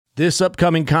This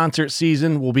upcoming concert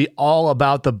season will be all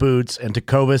about the boots, and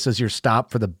Tecovas is your stop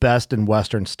for the best in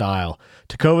Western style.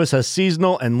 Tecovas has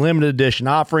seasonal and limited edition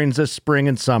offerings this spring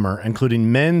and summer,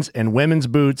 including men's and women's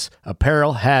boots,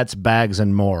 apparel, hats, bags,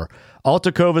 and more. All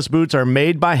Tecovas boots are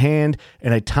made by hand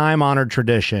in a time-honored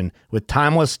tradition with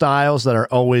timeless styles that are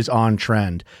always on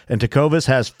trend. And Tecovas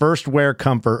has first wear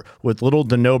comfort with little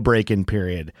to no break-in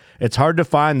period. It's hard to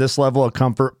find this level of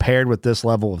comfort paired with this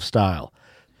level of style.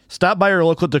 Stop by your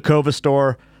local Tecovas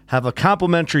store, have a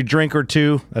complimentary drink or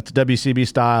two, that's WCB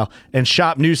style, and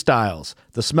shop new styles.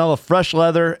 The smell of fresh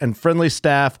leather and friendly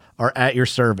staff are at your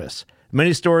service.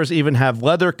 Many stores even have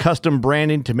leather custom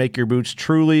branding to make your boots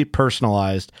truly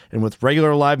personalized. And with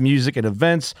regular live music and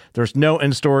events, there's no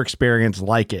in-store experience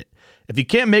like it. If you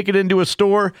can't make it into a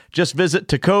store, just visit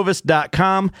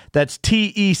tecovas.com. That's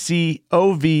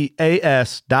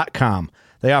TECOVAS.com.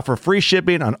 They offer free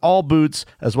shipping on all boots,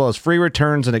 as well as free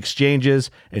returns and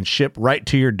exchanges, and ship right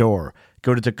to your door.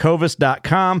 Go to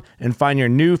tecovas.com and find your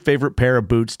new favorite pair of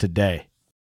boots today.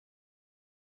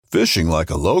 Fishing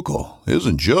like a local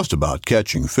isn't just about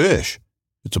catching fish.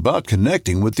 It's about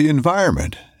connecting with the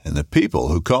environment and the people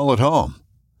who call it home.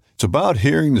 It's about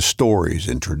hearing the stories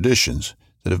and traditions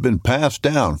that have been passed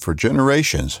down for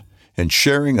generations and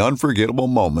sharing unforgettable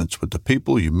moments with the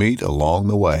people you meet along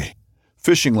the way.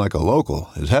 Fishing like a local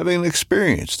is having an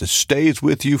experience that stays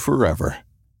with you forever.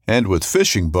 And with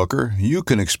Fishing Booker, you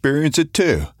can experience it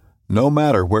too, no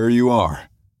matter where you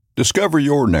are. Discover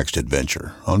your next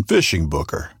adventure on Fishing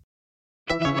Booker.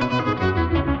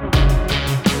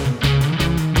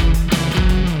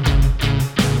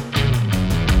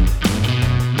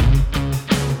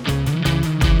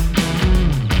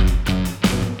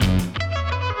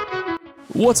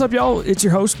 What's up, y'all? It's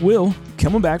your host, Will,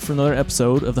 coming back for another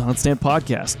episode of the Hunt Stand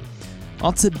Podcast.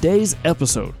 On today's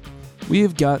episode, we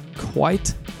have got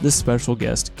quite the special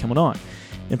guest coming on.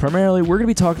 And primarily, we're going to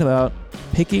be talking about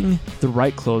picking the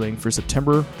right clothing for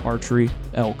September archery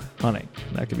elk hunting.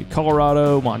 That could be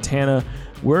Colorado, Montana,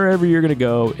 wherever you're going to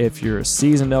go if you're a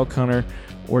seasoned elk hunter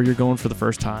or you're going for the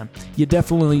first time. You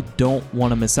definitely don't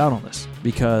want to miss out on this,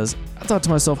 because I thought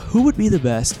to myself, who would be the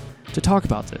best to talk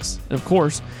about this? And of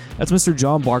course, that's Mr.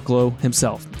 John Barklow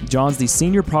himself. John's the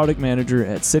senior product manager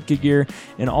at Sitka Gear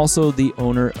and also the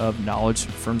owner of Knowledge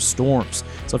from Storms.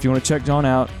 So if you want to check John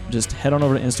out, just head on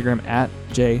over to Instagram at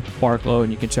jbarklow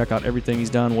and you can check out everything he's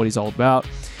done, what he's all about.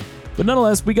 But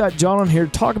nonetheless, we got John on here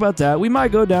to talk about that. We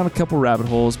might go down a couple rabbit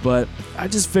holes, but I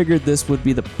just figured this would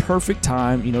be the perfect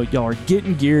time. You know, y'all are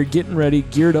getting geared, getting ready,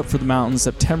 geared up for the mountains.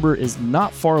 September is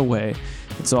not far away.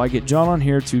 And so I get John on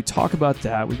here to talk about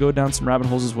that. We go down some rabbit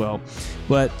holes as well.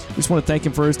 But we just want to thank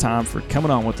him for his time, for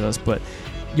coming on with us. But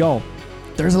y'all,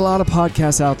 there's a lot of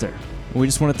podcasts out there. And we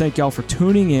just want to thank y'all for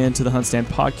tuning in to the Hunt Stand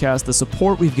Podcast. The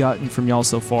support we've gotten from y'all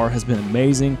so far has been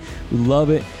amazing. We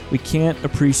love it. We can't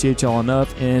appreciate y'all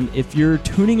enough. And if you're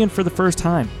tuning in for the first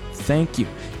time, thank you.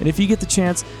 And if you get the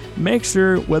chance, make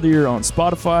sure, whether you're on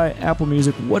Spotify, Apple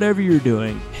Music, whatever you're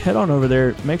doing, head on over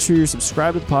there. Make sure you're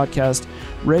subscribed to the podcast.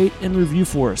 Rate and review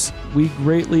for us. We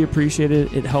greatly appreciate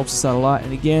it. It helps us out a lot.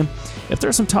 And again, if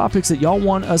there's some topics that y'all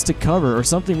want us to cover or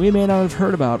something we may not have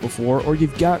heard about before, or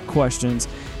you've got questions,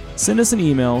 send us an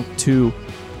email to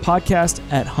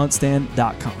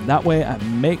podcast@huntstand.com. That way I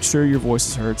make sure your voice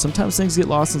is heard. Sometimes things get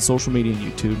lost in social media and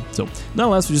YouTube. So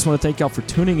nonetheless, we just want to thank y'all for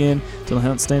tuning in to the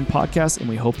Hunt Stand Podcast, and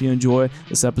we hope you enjoy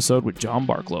this episode with John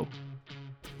Barklow.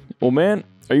 Well, man,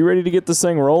 are you ready to get this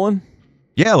thing rolling?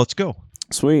 Yeah, let's go.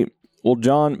 Sweet. Well,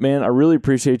 John, man, I really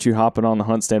appreciate you hopping on the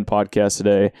Hunt Stand Podcast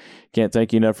today. Can't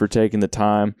thank you enough for taking the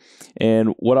time.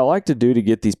 And what I like to do to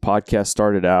get these podcasts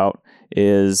started out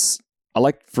is I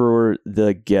like for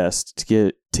the guest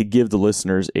to give the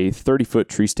listeners a 30-foot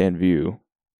tree stand view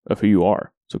of who you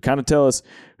are. So kind of tell us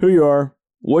who you are,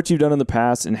 what you've done in the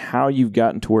past, and how you've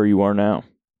gotten to where you are now.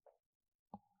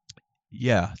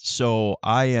 Yeah, so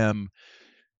I am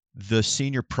the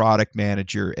senior product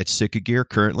manager at Sitka Gear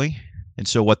currently. And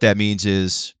so what that means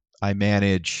is I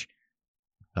manage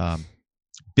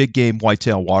big game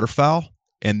whitetail waterfowl,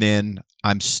 and then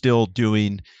I'm still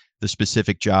doing the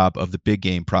specific job of the big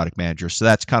game product manager. So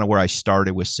that's kind of where I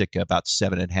started with Sitka about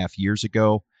 7.5 years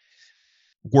ago.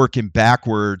 Working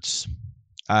backwards,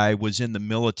 I was in the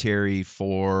military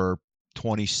for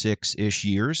 26-ish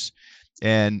years.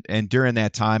 And during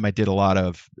that time, I did a lot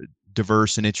of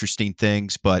diverse and interesting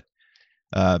things, but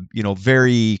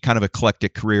very kind of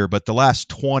eclectic career. But the last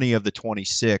 20 of the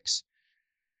 26,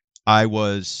 I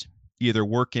was either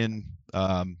working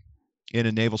in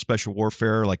a naval special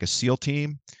warfare, like a SEAL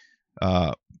team,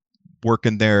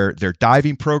 working their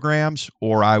diving programs,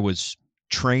 or I was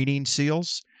training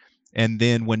SEALs. And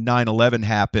then when 9/11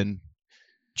 happened,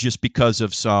 just because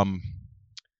of some,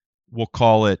 we'll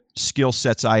call it skill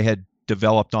sets I had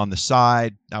developed on the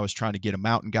side, I was trying to get a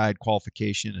mountain guide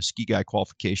qualification, a ski guide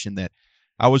qualification, that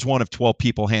I was one of 12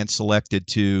 people hand selected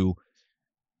to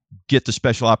get the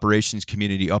special operations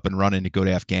community up and running to go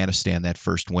to Afghanistan that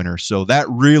first winter. So that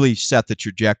really set the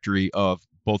trajectory of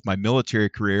both my military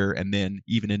career and then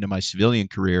even into my civilian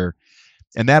career.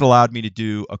 And that allowed me to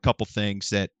do a couple things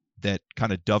that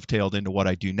kind of dovetailed into what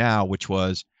I do now, which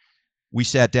was we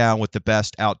sat down with the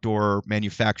best outdoor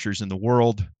manufacturers in the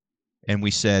world and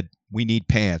we said, we need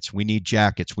pants, we need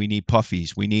jackets, we need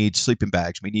puffies, we need sleeping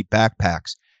bags, we need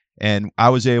backpacks. And I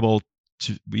was able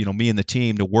to, me and the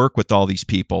team, to work with all these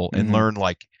people and learn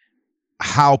like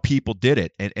how people did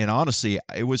it. And honestly,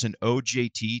 it was an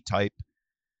OJT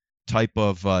type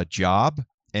of job.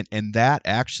 And that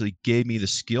actually gave me the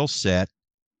skill set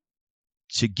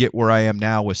to get where I am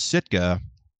now with Sitka.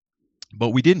 But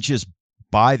we didn't just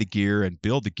buy the gear and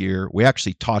build the gear. We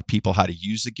actually taught people how to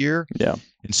use the gear. Yeah.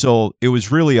 And so it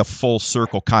was really a full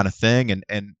circle kind of thing.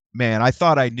 And man, I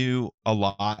thought I knew a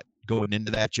lot going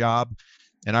into that job.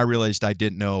 And I realized I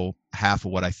didn't know half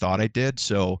of what I thought I did.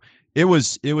 So it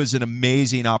was an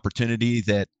amazing opportunity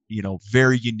that,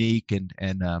 very unique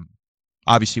and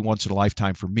obviously once in a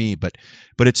lifetime for me, but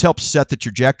it's helped set the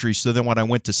trajectory. So then when I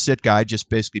went to Sitka, I just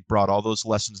basically brought all those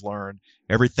lessons learned,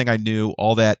 everything I knew,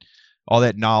 all that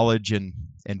knowledge and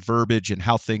verbiage and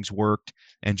how things worked,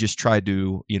 and just tried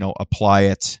to, apply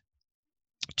it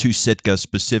to Sitka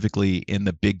specifically in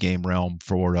the big game realm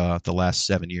for the last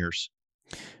 7 years.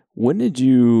 When did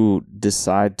you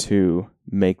decide to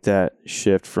make that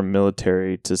shift from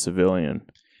military to civilian?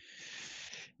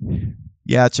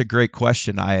 Yeah, it's a great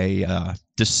question. I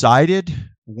decided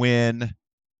when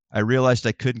I realized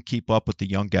I couldn't keep up with the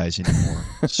young guys anymore.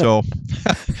 So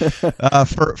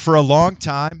for a long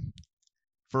time,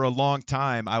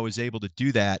 I was able to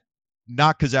do that,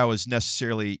 not because I was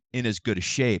necessarily in as good a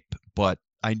shape, but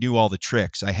I knew all the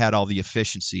tricks. I had all the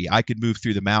efficiency. I could move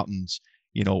through the mountains,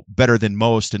 better than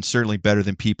most, and certainly better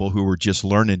than people who were just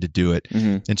learning to do it.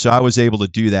 And so I was able to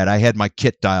do that. I had my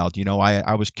kit dialed,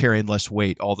 I was carrying less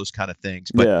weight, all those kind of things.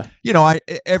 But,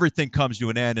 everything comes to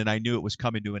an end, and I knew it was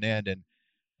coming to an end. And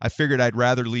I figured I'd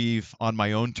rather leave on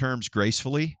my own terms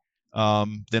gracefully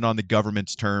than on the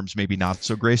government's terms, maybe not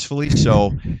so gracefully.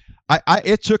 So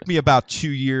it took me about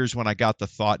 2 years when I got the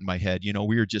thought in my head.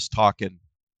 We were just talking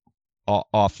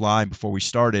offline before we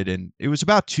started, and it was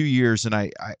about 2 years. And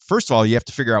I first of all, you have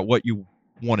to figure out what you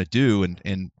want to do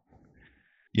and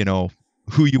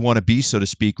who you want to be, so to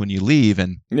speak, when you leave.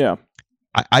 And the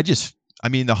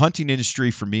hunting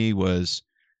industry for me was,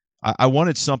 I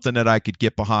wanted something that I could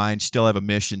get behind, still have a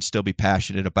mission, still be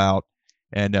passionate about.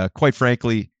 And quite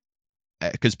frankly,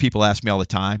 because people ask me all the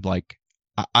time, like,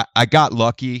 I got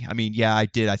lucky. I mean, yeah, I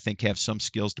did, I think, have some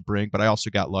skills to bring, but I also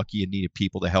got lucky and needed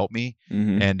people to help me.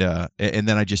 And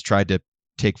then I just tried to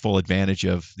take full advantage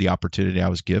of the opportunity I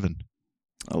was given.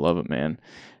 I love it, man.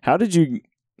 How'd you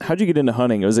get into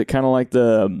hunting? Was it kind of like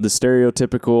the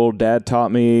stereotypical dad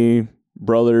taught me,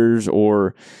 brothers,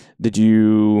 or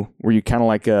were you kind of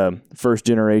like a first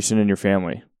generation in your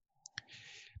family?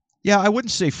 Yeah, I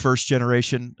wouldn't say first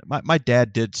generation. My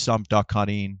dad did some duck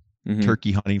hunting,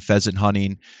 turkey hunting, pheasant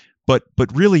hunting, but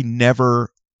really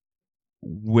never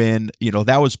when,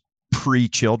 that was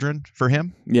pre-children for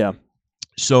him. Yeah.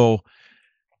 So,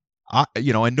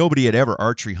 and nobody had ever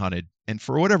archery hunted. And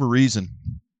for whatever reason,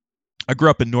 I grew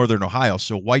up in Northern Ohio,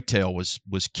 so whitetail was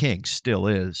king, still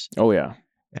is. Oh, yeah.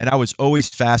 And I was always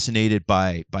fascinated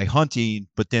by hunting.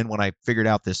 But then when I figured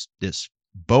out this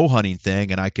bow hunting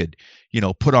thing, and I could,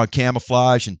 put on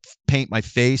camouflage and paint my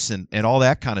face and all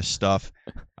that kind of stuff,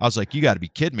 I was like, you got to be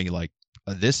kidding me. Like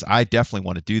this, I definitely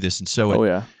want to do this. And so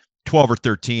at 12 or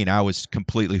 13, I was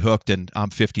completely hooked, and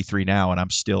I'm 53 now, and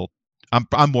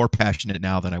I'm more passionate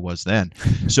now than I was then.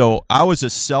 So I was a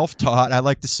self-taught, I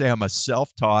like to say I'm a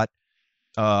self-taught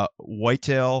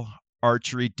whitetail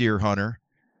archery deer hunter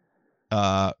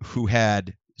who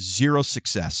had zero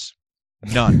success.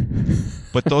 None.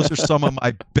 But those are some of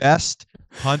my best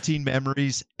hunting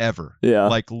memories ever. Yeah.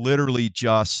 Like literally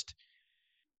just,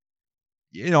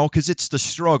 because it's the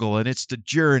struggle and it's the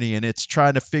journey and it's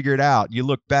trying to figure it out. You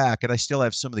look back, and I still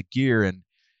have some of the gear, and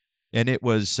it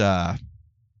was,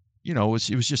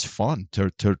 it was just fun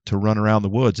to run around the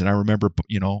woods. And I remember,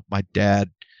 my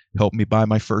dad helped me buy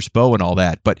my first bow and all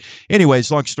that. But anyways,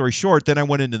 long story short, then I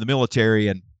went into the military,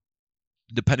 and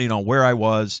depending on where I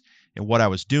was and what I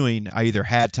was doing, I either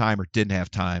had time or didn't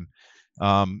have time.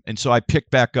 And so I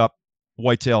picked back up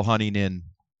whitetail hunting in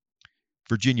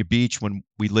Virginia Beach when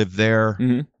we lived there.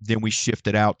 Then we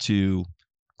shifted out to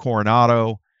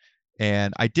Coronado,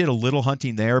 and I did a little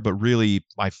hunting there, but really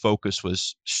my focus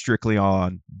was strictly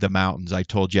on the mountains. I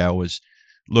told you I was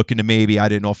looking to I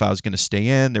didn't know if I was going to stay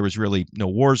in. There was really no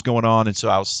wars going on. And so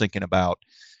I was thinking about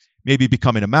maybe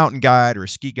becoming a mountain guide or a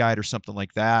ski guide or something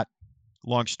like that.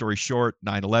 Long story short,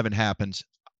 9/11 happens.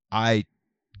 I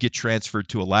get transferred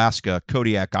to Alaska,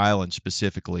 Kodiak Island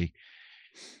specifically.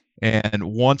 And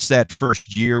once that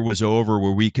first year was over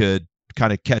where we could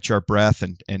kind of catch our breath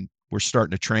and we're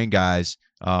starting to train guys,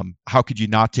 how could you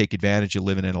not take advantage of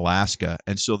living in Alaska?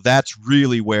 And so that's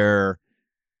really where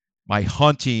my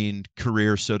hunting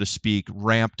career, so to speak,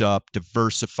 ramped up,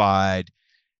 diversified,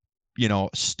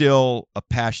 still a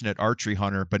passionate archery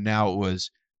hunter, but now it was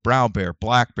brown bear,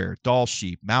 black bear, Dall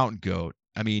sheep, mountain goat.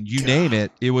 I mean, you name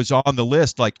it, it was on the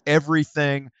list, like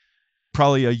everything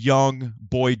probably a young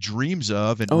boy dreams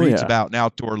of and reads about in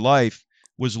outdoor life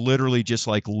was literally just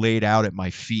like laid out at my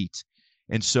feet.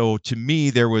 And so to me,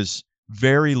 there was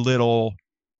very little,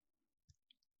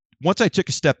 once I took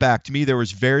a step back, to me, there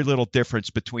was very little difference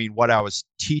between what I was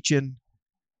teaching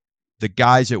the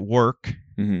guys at work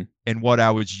and what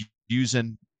I was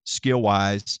using skill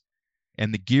wise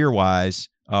and the gear wise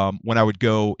when I would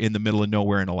go in the middle of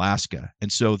nowhere in Alaska.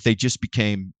 And so they just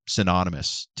became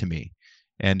synonymous to me.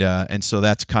 And so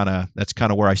that's kind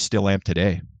of where I still am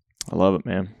today. I love it,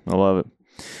 man. I love it.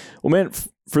 Well, man,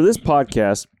 for this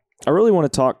podcast, I really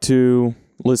want to talk to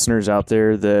listeners out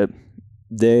there that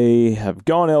they have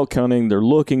gone elk hunting, they're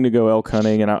looking to go elk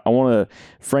hunting, and I want to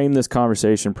frame this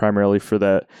conversation primarily for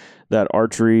that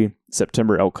archery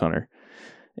September elk hunter.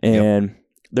 And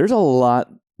there's a lot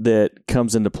that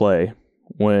comes into play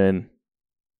when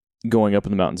going up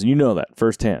in the mountains, and you know that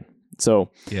firsthand. So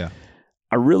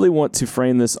I really want to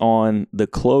frame this on the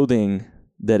clothing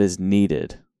that is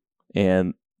needed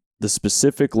and the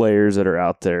specific layers that are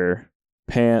out there,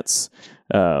 pants,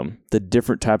 the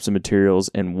different types of materials,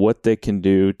 and what they can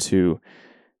do to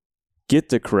get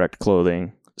the correct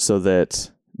clothing so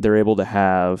that they're able to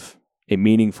have a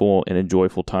meaningful and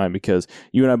enjoyable time. Because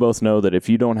you and I both know that if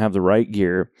you don't have the right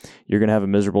gear, you're going to have a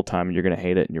miserable time and you're going to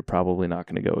hate it and you're probably not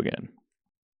going to go again.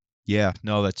 Yeah,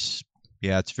 no, it's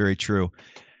very true.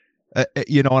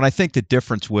 And I think the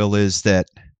difference, Will, is that,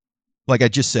 like I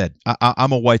just said,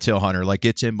 I'm a whitetail hunter. Like,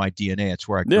 it's in my DNA. It's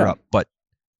where I grew up. But,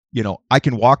 I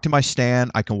can walk to my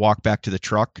stand. I can walk back to the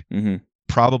truck.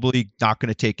 Probably not going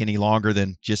to take any longer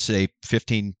than just say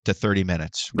 15 to 30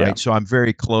 minutes. Right. Yeah. So I'm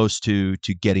very close to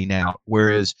getting out.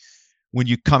 Whereas when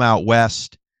you come out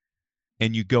west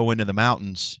and you go into the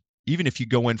mountains, even if you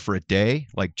go in for a day,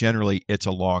 like generally it's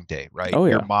a long day, right? Oh,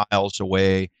 yeah. You're miles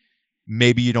away.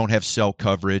 Maybe you don't have cell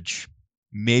coverage.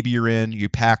 Maybe you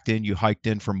packed in, you hiked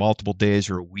in for multiple days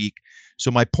or a week.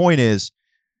 So my point is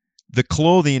the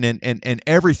clothing and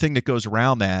everything that goes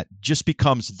around that just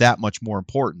becomes that much more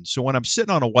important. So when I'm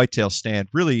sitting on a whitetail stand,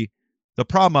 really the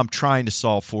problem I'm trying to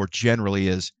solve for generally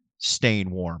is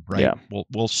staying warm, right? Yeah.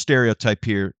 We'll stereotype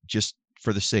here just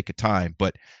for the sake of time,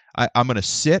 but I'm going to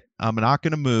sit. I'm not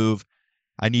going to move.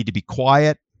 I need to be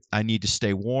quiet. I need to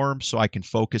stay warm so I can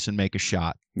focus and make a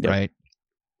shot, right?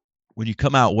 When you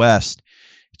come out west,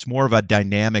 it's more of a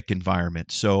dynamic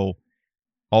environment. So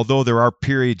although there are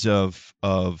periods of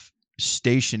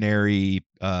stationary,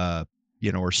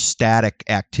 or static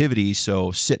activity,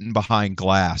 so sitting behind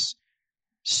glass,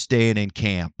 staying in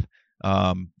camp,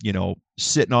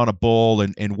 sitting on a bull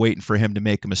and waiting for him to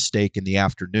make a mistake in the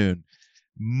afternoon,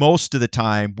 most of the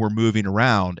time we're moving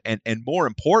around. And more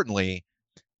importantly,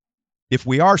 if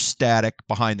we are static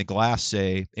behind the glass,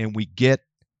 say, and we get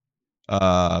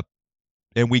cold,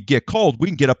 we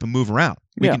can get up and move around.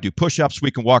 We can do push-ups. We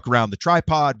can walk around the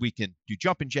tripod. We can do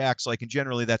jumping jacks. And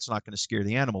generally that's not going to scare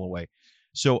the animal away.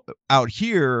 So out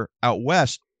here, out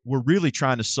west, we're really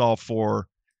trying to solve for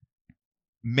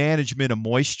management of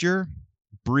moisture,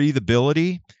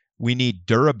 breathability. We need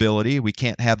durability. We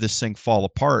can't have this thing fall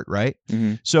apart, right?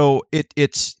 So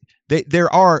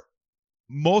there are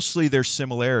mostly there's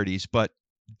similarities, but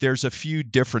there's a few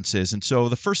differences. And so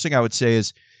the first thing I would say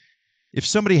is if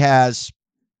somebody has,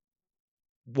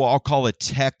 well, I'll call it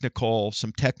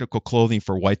some technical clothing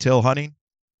for whitetail hunting,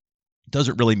 it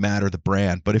doesn't really matter the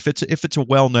brand, but if it's a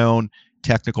well-known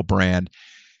technical brand,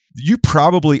 you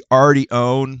probably already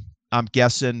own, I'm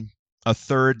guessing, a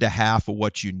third to half of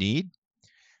what you need.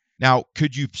 Now,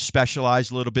 could you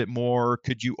specialize a little bit more?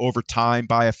 Could you over time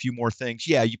buy a few more things?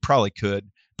 Yeah, you probably could.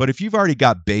 But if you've already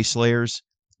got base layers,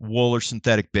 wool or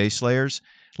synthetic base layers,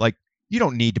 like, you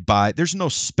don't need to buy, there's no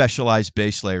specialized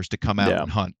base layers to come out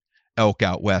and hunt elk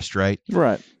out west, right?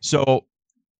 Right. So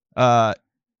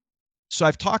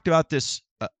I've talked about this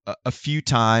a few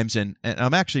times, and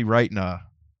I'm actually writing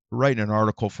writing an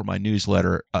article for my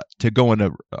newsletter to go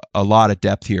into a lot of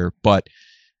depth here. But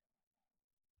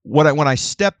when I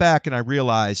step back and I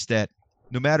realize that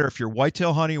no matter if you're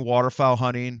whitetail hunting, waterfowl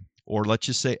hunting, or let's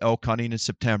just say elk hunting in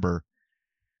September,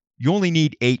 you only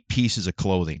need 8 pieces of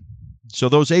clothing. So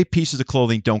those 8 pieces of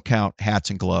clothing don't count hats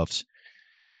and gloves.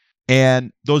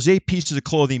 And those 8 pieces of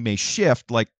clothing may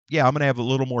shift. Like, yeah, I'm going to have a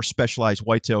little more specialized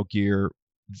whitetail gear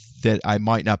that I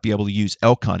might not be able to use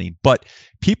elk hunting. But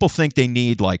people think they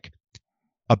need like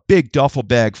a big duffel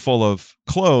bag full of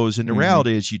clothes, and the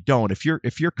reality is you don't. If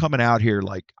you're coming out here,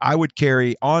 like I would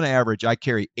carry, on average, I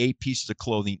carry 8 pieces of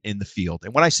clothing in the field.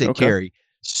 And when I say carry,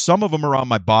 some of them are on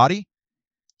my body,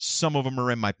 some of them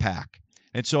are in my pack.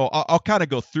 And so I'll kind of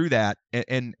go through that,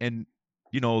 and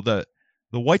you know, the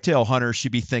whitetail hunter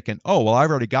should be thinking, oh, well, I've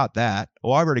already got that.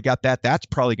 Oh, I've already got that. That's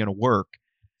probably going to work.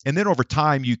 And then over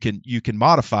time you can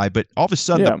modify, but all of a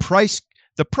sudden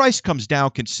the price comes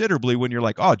down considerably when you're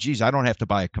like, oh, geez, I don't have to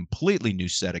buy a completely new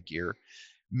set of gear.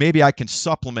 Maybe I can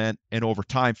supplement and over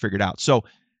time figure it out. So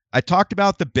I talked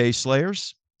about the base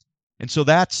layers. And so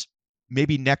that's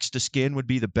maybe next to skin would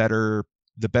be the better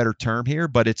term here,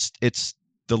 but it's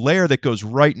the layer that goes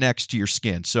right next to your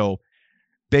skin. So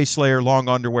base layer, long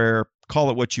underwear, call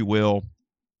it what you will.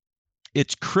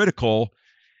 It's critical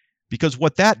because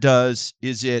what that does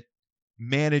is it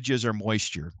manages our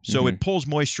moisture. So it pulls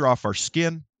moisture off our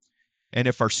skin. And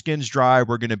if our skin's dry,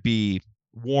 we're going to be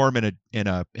warm in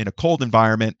a cold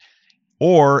environment.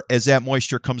 Or as that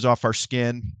moisture comes off our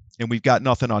skin and we've got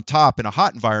nothing on top in a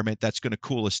hot environment, that's going to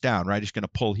cool us down, right? It's going to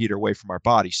pull heat away from our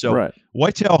body. So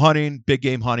whitetail hunting, big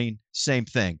game hunting, same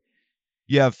thing.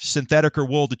 You have synthetic or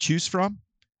wool to choose from.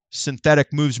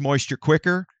 Synthetic moves moisture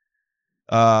quicker,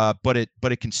 but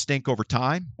it can stink over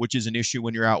time, which is an issue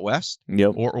when you're out west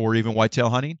or even whitetail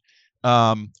hunting.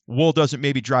 Wool doesn't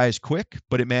maybe dry as quick,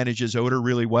 but it manages odor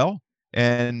really well.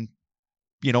 And,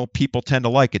 you know, people tend to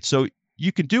like it. So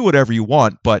you can do whatever you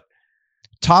want, but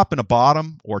top and a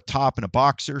bottom or top and a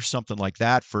boxer, something like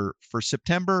that for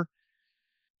September,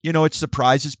 you know, it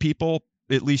surprises people,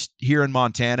 at least here in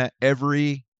Montana.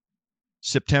 Every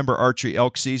September archery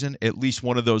elk season, at least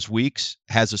one of those weeks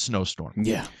has a snowstorm.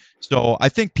 Yeah. So I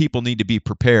think people need to be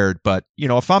prepared. But, you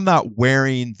know, if I'm not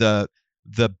wearing the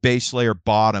base layer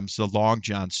bottoms, the long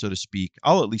johns, so to speak,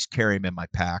 I'll at least carry them in my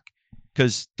pack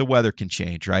because the weather can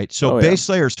change, right? So base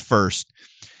layers first.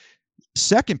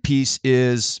 Second piece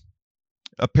is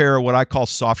a pair of what I call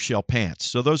soft shell pants.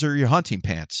 So those are your hunting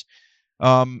pants.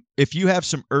 If you have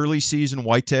some early season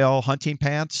whitetail hunting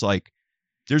pants, like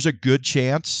there's a good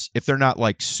chance, if they're not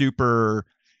like super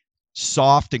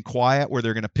soft and quiet where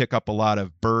they're going to pick up a lot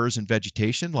of burrs and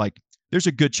vegetation, like there's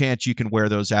a good chance you can wear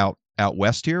those out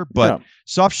west here. But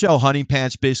soft shell hunting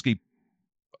pants basically,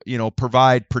 you know,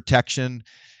 provide protection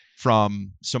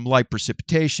from some light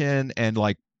precipitation and,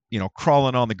 like, you know,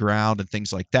 crawling on the ground and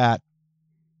things like that.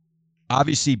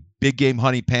 Obviously, big game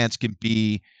hunting pants can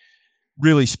be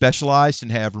really specialized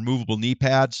and have removable knee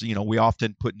pads. You know, we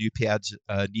often put knee pads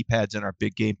in our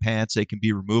big game pants. They can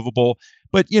be removable,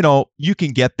 but, you know, you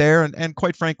can get there. And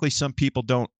quite frankly, some people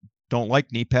don't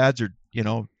like knee pads, or, you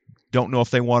know, don't know if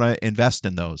they want to invest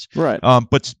in those. Right.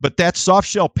 But that soft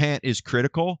shell pant is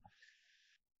critical.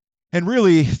 And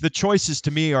really the choices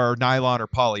to me are nylon or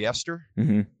polyester.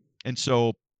 And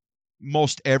so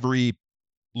most every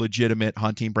legitimate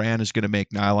hunting brand is going to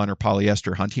make nylon or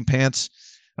polyester hunting pants.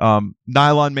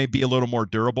 Nylon may be a little more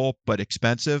durable, but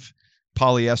expensive.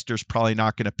 Polyester is probably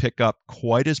not going to pick up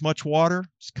quite as much water.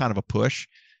 It's kind of a push.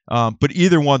 But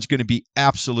either one's going to be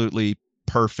absolutely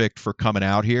perfect for coming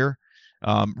out here.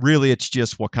 Really, it's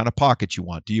just what kind of pocket you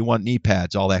want. Do you want knee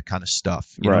pads, all that kind of stuff?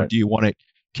 You know, do you want it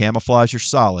camouflage or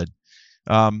solid?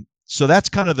 So that's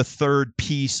kind of the third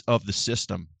piece of the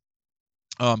system.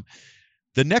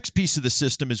 The next piece of the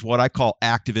system is what I call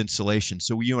active insulation.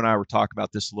 So you and I were talking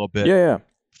about this a little bit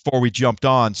before we jumped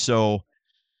on. So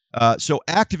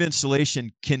active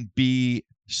insulation can be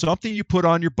something you put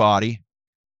on your body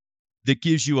that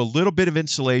gives you a little bit of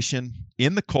insulation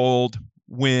in the cold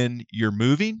when you're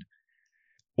moving,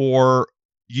 or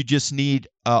you just need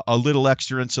a little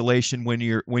extra insulation when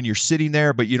you're sitting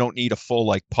there, but you don't need a full,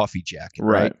 like, puffy jacket,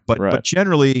 right? But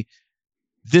generally,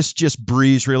 this just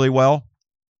breathes really well.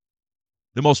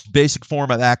 The most basic form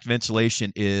of active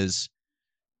insulation is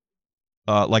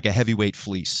like a heavyweight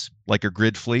fleece, like a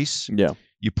grid fleece. Yeah.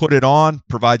 You put it on,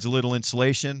 provides a little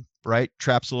insulation, right?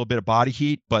 Traps a little bit of body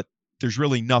heat, but there's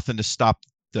really nothing to stop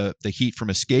the heat from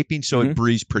escaping, so it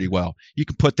breathes pretty well. You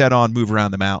can put that on, move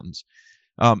around the mountains.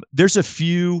 There's a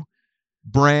few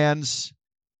brands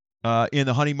in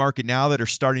the hunting market now that are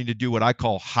starting to do what I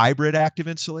call hybrid active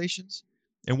insulations.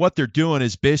 And what they're doing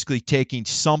is basically taking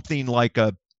something like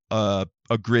a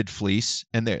grid fleece,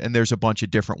 and there's a bunch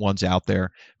of different ones out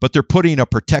there, but they're putting a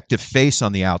protective face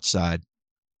on the outside.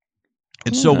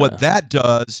 And so what that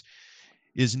does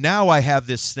is now I have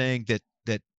this thing that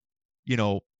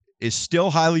is still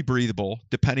highly breathable,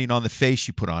 depending on the face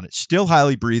you put on it. Still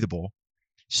highly breathable.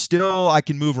 Still, I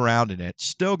can move around in it.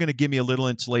 Still going to give me a little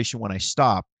insulation when I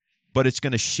stop, but it's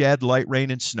going to shed light rain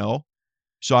and snow.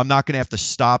 So I'm not going to have to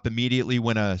stop immediately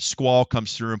when a squall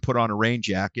comes through and put on a rain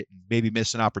jacket and maybe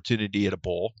miss an opportunity at a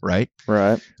bowl, right?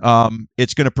 Right.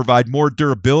 It's going to provide more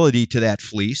durability to that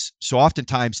fleece. So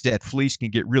oftentimes that fleece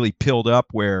can get really pilled up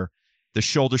where the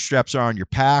shoulder straps are on your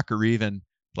pack, or even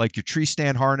like your tree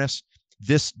stand harness.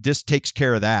 This takes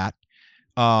care of that.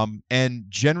 And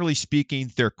generally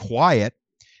speaking, they're quiet.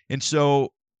 And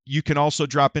so you can also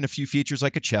drop in a few features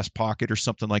like a chest pocket or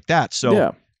something like that.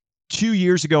 So 2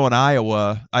 years ago in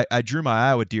Iowa, I drew my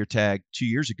Iowa deer tag 2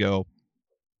 years ago,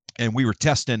 and we were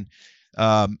testing.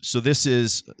 So this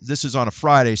is on a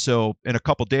Friday. So in a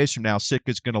couple days from now,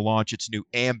 Sitka's going to launch its new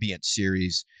ambient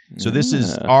series. So this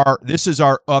is our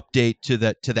update to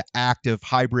the active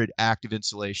hybrid active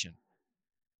insulation.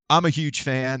 I'm a huge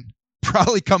fan.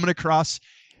 Probably coming across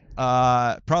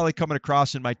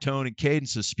in my tone and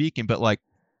cadence of speaking, but like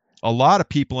a lot of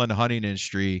people in the hunting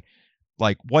industry,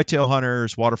 like whitetail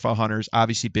hunters, waterfowl hunters,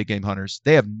 obviously big game hunters,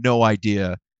 they have no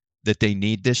idea that they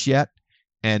need this yet.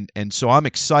 And so I'm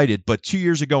excited. But 2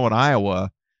 years ago in Iowa,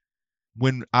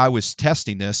 when I was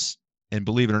testing this, and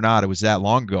believe it or not, it was that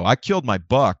long ago, I killed my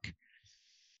buck,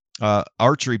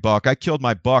 archery buck. I killed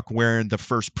my buck wearing the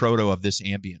first proto of this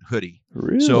ambient hoodie.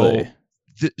 Really?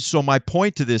 So my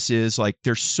point to this is, like,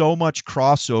 there's so much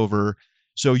crossover.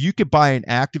 So you could buy an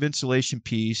active insulation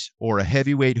piece or a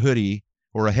heavyweight hoodie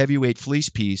or a heavyweight fleece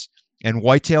piece and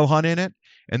whitetail hunt in it.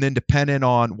 And then depending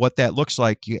on what that looks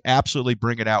like, you absolutely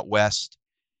bring it out west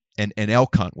and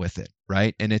elk hunt with it,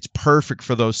 right? And it's perfect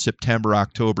for those September,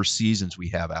 October seasons we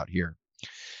have out here.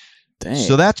 Dang.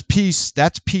 So that's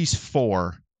piece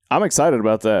 4. I'm excited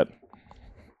about that.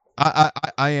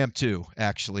 I am too,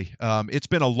 actually. It's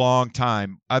been a long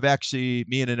time. Me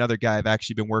and another guy have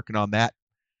actually been working on that.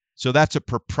 So that's a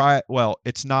well,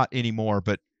 it's not anymore,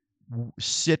 but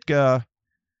Sitka,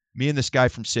 me and this guy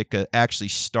from Sitka actually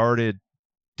started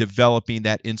developing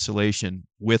that insulation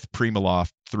with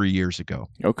Primaloft 3 years ago.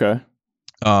 Okay.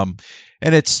 And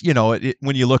it's,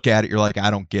 when you look at it, you're like, I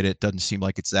don't get it. Doesn't seem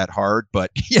like it's that hard, but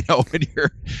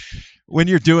when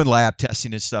you're doing lab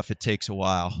testing and stuff, it takes a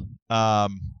while.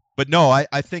 But no,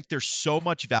 I think there's so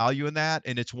much value in that.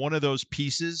 And it's one of those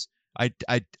pieces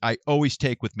I always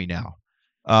take with me now.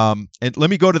 And let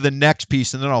me go to the next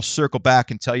piece, and then I'll circle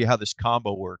back and tell you how this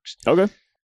combo works. Okay.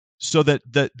 So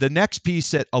the next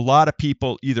piece that a lot of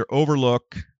people either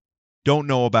overlook, don't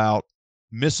know about,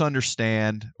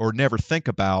 misunderstand, or never think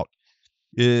about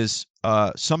is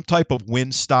some type of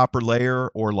wind stopper layer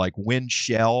or like wind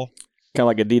shell. Kind of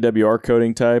like a DWR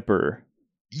coating type, or?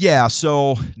 Yeah,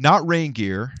 so not rain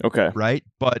gear. Okay. Right?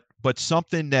 But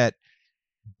something that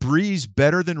breathes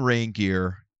better than rain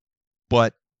gear,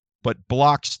 but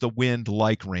blocks the wind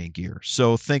like rain gear.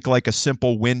 So think like a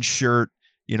simple wind shirt.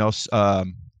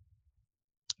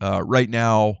 Right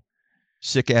now,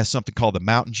 Sitka has something called the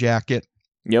mountain jacket.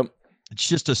 Yep. It's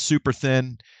just a super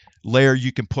thin layer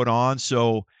you can put on.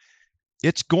 So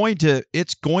it's going to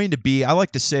be, I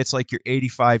like to say it's like your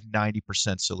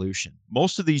 85-90% solution.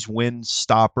 Most of these wind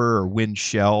stopper or wind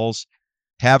shells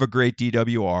have a great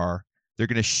DWR. They're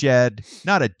going to shed,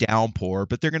 not a downpour,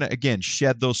 but they're going to, again,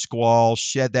 shed those squalls,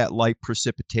 shed that light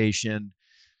precipitation,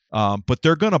 but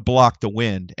they're going to block the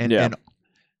wind. And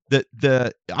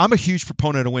I'm a huge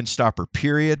proponent of wind stopper,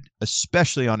 period,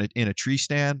 especially in a tree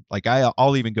stand. Like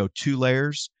I'll even go 2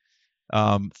 layers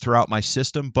throughout my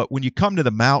system. But when you come to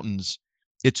the mountains,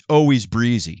 it's always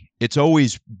breezy. It's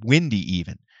always windy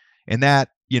even. And that,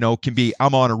 can be,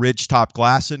 I'm on a ridge top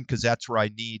glassing because that's where I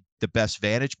need the best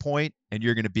vantage point, and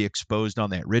you're going to be exposed on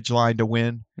that ridge line to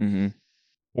wind. Mm-hmm.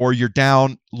 Or you're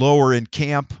down lower in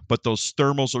camp, but those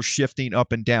thermals are shifting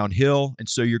up and downhill. And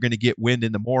so you're going to get wind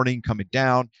in the morning coming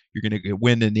down. You're going to get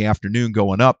wind in the afternoon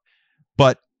going up.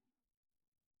 But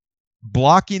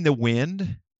blocking the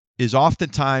wind is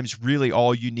oftentimes really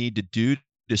all you need to do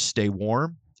to stay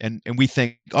warm. And we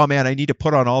think, oh man, I need to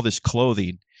put on all this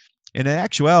clothing. And in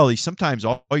actuality, sometimes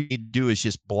all you need to do is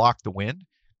just block the wind,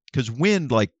 because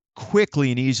wind like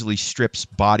quickly and easily strips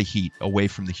body heat away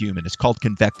from the human. It's called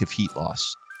convective heat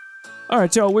loss. All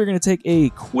right, y'all, we're going to take a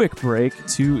quick break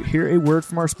to hear a word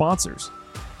from our sponsors.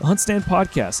 The Hunt Stand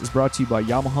Podcast is brought to you by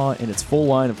Yamaha and its full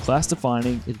line of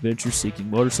class-defining, adventure-seeking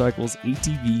motorcycles,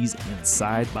 ATVs, and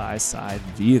side-by-side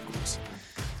vehicles.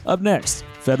 Up next,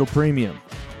 Federal Premium.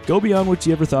 Go beyond what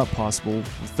you ever thought possible with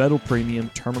Federal Premium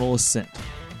Terminal Ascent.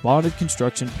 Bonded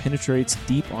construction penetrates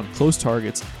deep on close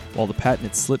targets, while the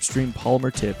patented slipstream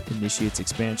polymer tip initiates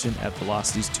expansion at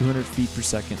velocities 200 feet per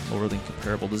second lower than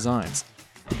comparable designs.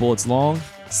 The bullet's long,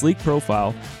 sleek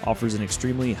profile offers an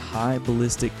extremely high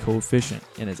ballistic coefficient,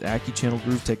 and its AccuChannel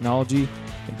groove technology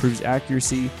improves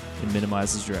accuracy and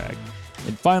minimizes drag.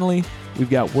 And finally,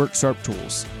 we've got Work Sharp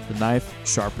Tools, the knife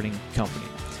sharpening company.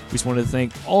 We just wanted to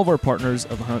thank all of our partners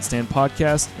of the Hunt Stand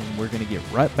Podcast, and we're going to get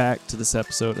right back to this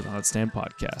episode of the Hunt Stand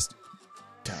Podcast.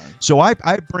 So I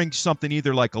bring something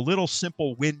either like a little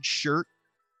simple wind shirt.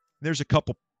 There's a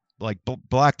couple, like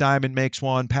Black Diamond makes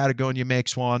one, Patagonia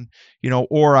makes one,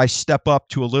 or I step up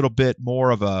to a little bit more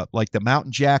of a, like the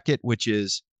mountain jacket, which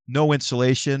is no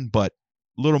insulation, but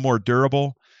a little more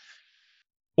durable.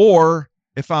 Or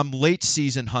if I'm late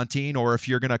season hunting, or if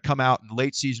you're going to come out and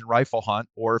late season rifle hunt,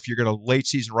 or if you're going to late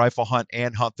season rifle hunt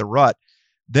and hunt the rut,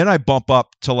 then I bump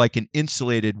up to like an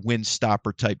insulated wind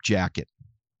stopper type jacket.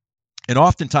 And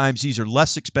oftentimes these are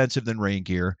less expensive than rain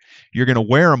gear. You're going to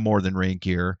wear them more than rain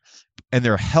gear, and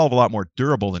they're a hell of a lot more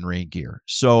durable than rain gear.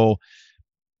 So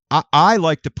I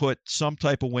like to put some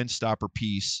type of wind stopper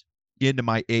piece into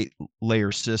my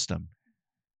 8-layer system.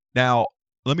 Now,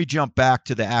 let me jump back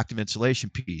to the active insulation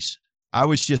piece. I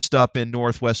was just up in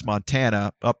northwest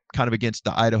Montana, up kind of against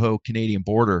the Idaho-Canadian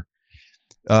border,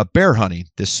 bear hunting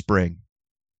this spring.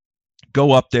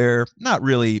 Go up there, not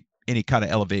really any kind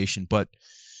of elevation, but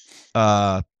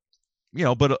 5,000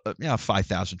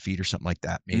 feet or something like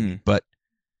that, maybe. But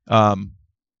and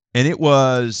it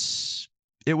was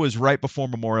right before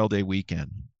Memorial Day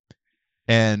weekend,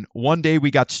 and one day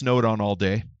we got snowed on all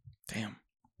day. Damn.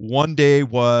 One day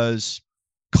was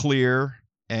clear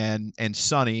and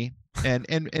sunny and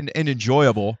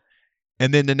enjoyable,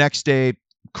 and then the next day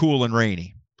cool and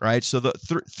rainy, right? So the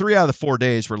 3 out of the 4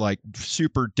 days were like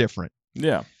super different.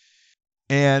 Yeah.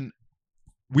 And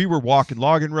we were walking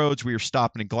logging roads, we were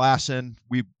stopping and glassing,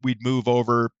 we'd move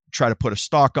over, try to put a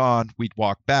stalk on, we'd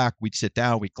walk back, we'd sit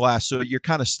down, we'd glass. So you're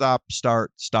kind of stop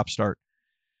start.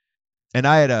 And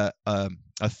I had a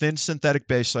thin synthetic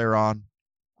base layer on.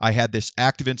 I had this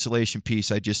active insulation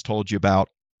piece I just told you about,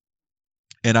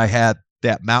 and I had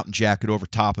that mountain jacket over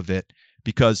top of it,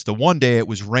 because the one day it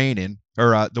was raining,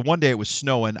 or the one day it was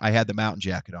snowing, I had the mountain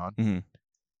jacket on. Mm-hmm.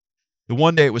 The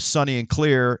one day it was sunny and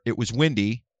clear, it was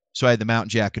windy, so I had the mountain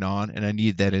jacket on, and I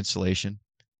needed that insulation.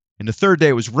 And the third day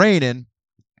it was raining,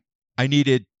 I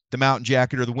needed the mountain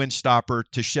jacket or the wind stopper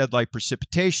to shed light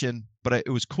precipitation, but it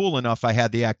was cool enough I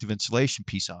had the active insulation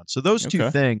piece on. So those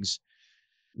two things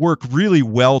work really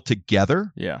well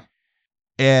together. Yeah.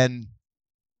 And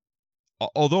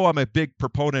although I'm a big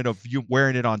proponent of you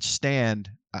wearing it on stand,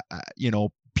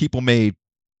 people may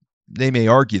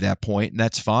argue that point, and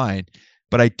that's fine.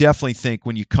 But I definitely think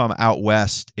when you come out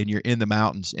west and you're in the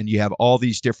mountains and you have all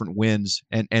these different winds,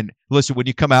 and listen, when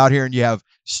you come out here and you have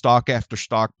stalk after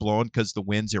stalk blowing because the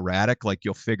wind's erratic, like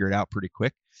you'll figure it out pretty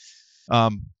quick.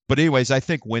 But anyways, I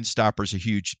think wind stopper is a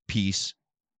huge piece.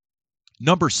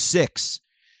 Number 6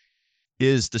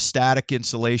 is the static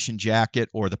insulation jacket,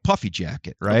 or the puffy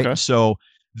jacket, right? Okay. So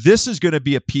this is going to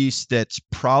be a piece that's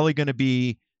probably going to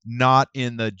be not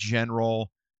in the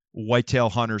general whitetail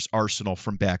hunters arsenal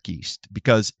from back east,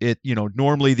 because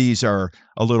normally these are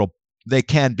they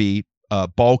can be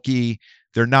bulky.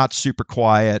 They're not super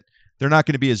quiet. They're not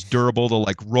going to be as durable to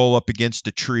like roll up against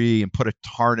a tree and put a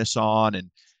harness on.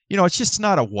 And, it's just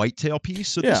not a whitetail piece.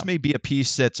 So this may be a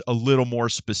piece that's a little more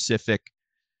specific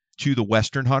to the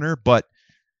Western hunter, but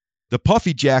the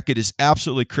puffy jacket is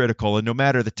absolutely critical. And no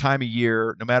matter the time of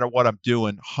year, no matter what I'm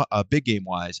doing, big game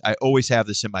wise, I always have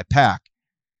this in my pack.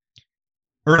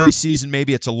 Early season,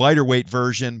 maybe it's a lighter weight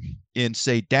version in,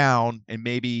 say, down, and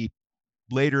maybe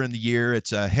later in the year,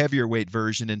 it's a heavier weight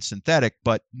version in synthetic.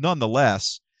 But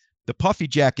nonetheless, the puffy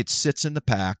jacket sits in the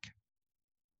pack.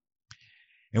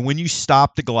 And when you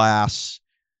stop the glass,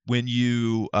 when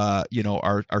you,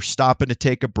 are stopping to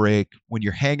take a break, when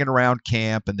you're hanging around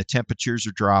camp and the temperatures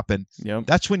are dropping,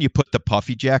 that's when you put the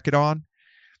puffy jacket on.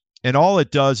 And all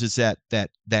it does is that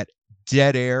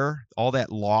dead air, all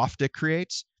that loft it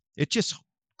creates, it just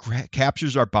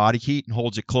captures our body heat and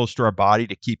holds it close to our body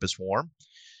to keep us warm.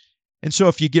 And so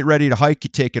if you get ready to hike, you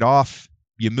take it off,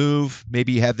 you move,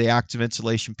 maybe you have the active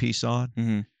insulation piece on.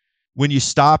 Mm-hmm. When you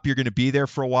stop, you're going to be there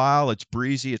for a while. It's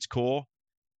breezy, it's cool.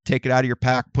 Take it out of your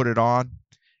pack, put it on.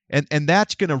 And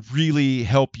that's going to really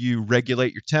help you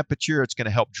regulate your temperature. It's going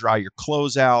to help dry your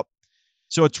clothes out.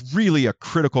 So it's really a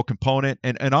critical component.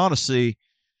 And honestly,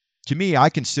 to me, I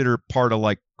consider part of,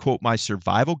 like, quote, my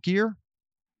survival gear.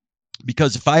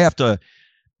 Because if I have to,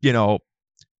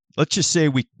 let's just say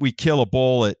we kill a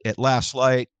bull at last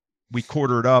light, we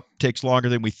quarter it up, takes longer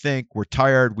than we think, we're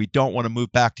tired, we don't want to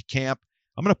move back to camp.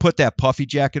 I'm going to put that puffy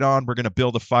jacket on. We're going to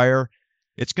build a fire.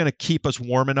 It's going to keep us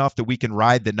warm enough that we can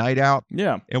ride the night out.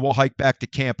 Yeah. And we'll hike back to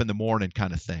camp in the morning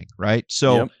kind of thing, right?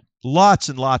 So Yep. lots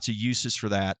and lots of uses for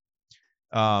that.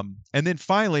 And then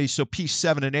finally, so piece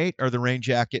 7 and 8 are the rain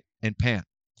jacket and pant.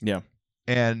 Yeah.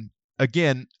 And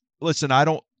again, listen,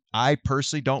 I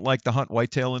personally don't like to hunt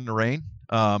whitetail in the rain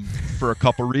for a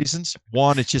couple reasons.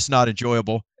 One, it's just not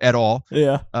enjoyable at all.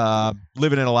 Yeah.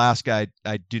 Living in Alaska,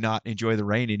 I do not enjoy the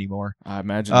rain anymore. I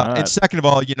imagine not. And second of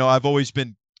all, I've always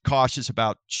been cautious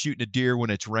about shooting a deer when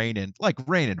it's raining, like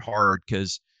raining hard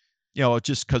because,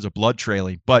 just because of blood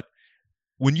trailing. But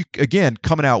when again,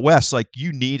 coming out west, like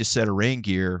you need a set of rain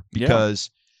gear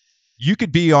because you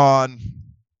could be on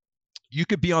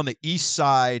the east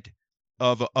side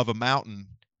of a mountain,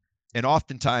 and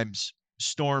oftentimes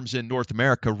storms in North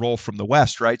America roll from the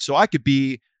west, right? So I could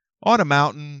be on a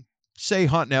mountain, say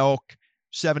hunting elk,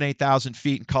 7,000-8,000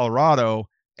 feet in Colorado,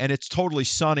 and it's totally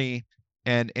sunny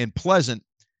and pleasant,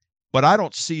 but I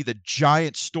don't see the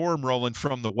giant storm rolling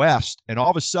from the west. And all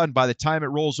of a sudden, by the time it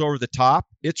rolls over the top,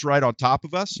 it's right on top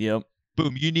of us. Yep.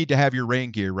 Boom, you need to have your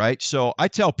rain gear, right? So I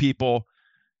tell people,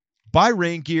 buy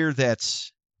rain gear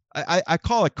that's, I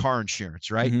call it car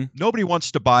insurance, right? Mm-hmm. Nobody wants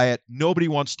to buy it. Nobody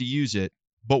wants to use it.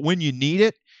 But when you need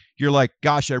it, you're like,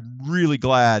 gosh, I'm really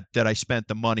glad that I spent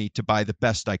the money to buy the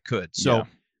best I could. So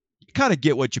you kind of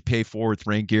get what you pay for with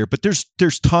rain gear, but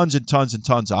there's tons and tons and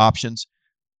tons of options.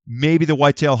 Maybe the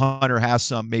whitetail hunter has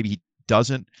some, maybe he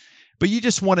doesn't, but you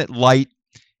just want it light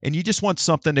and you just want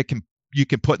something that you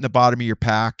can put in the bottom of your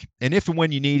pack. And if and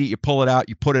when you need it, you pull it out,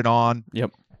 you put it on.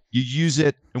 Yep. You use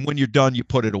it, and when you're done, you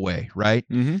put it away, right?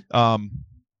 Mm-hmm.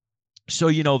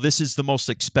 So, this is the most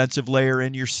expensive layer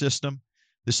in your system.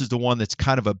 This is the one that's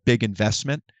kind of a big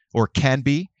investment, or can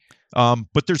be.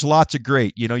 But there's lots of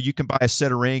great, you can buy a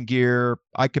set of rain gear.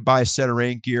 I could buy a set of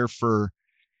rain gear for,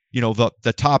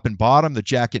 the top and bottom, the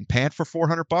jacket and pant for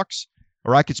 $400,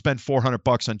 or I could spend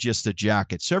 $400 on just the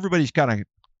jacket. So everybody's kind of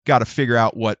got to figure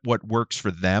out what works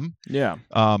for them. Yeah.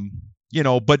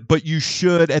 But you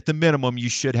should, at the minimum, you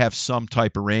should have some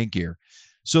type of rain gear.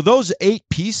 So those 8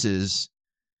 pieces,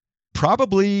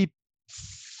 probably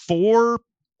 4,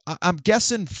 I'm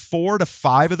guessing 4 to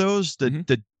 5 of those,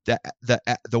 the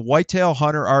whitetail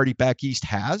hunter already back east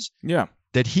has. Yeah.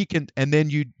 That he can, and then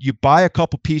you buy a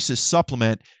couple pieces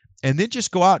supplement, and then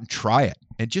just go out and try it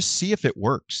and just see if it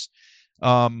works.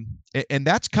 And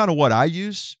that's kind of what I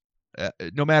use,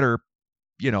 no matter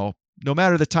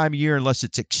the time of year, unless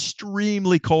it's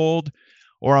extremely cold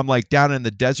or I'm like down in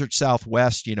the desert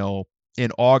Southwest,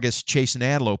 in August chasing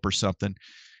antelope or something.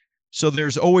 So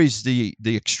there's always the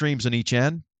extremes on each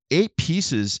end. 8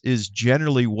 pieces is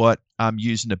generally what I'm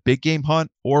using a big game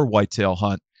hunt or whitetail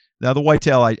hunt. Now the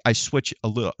whitetail, I switch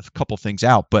a couple things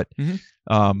out, but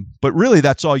really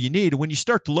that's all you need. When you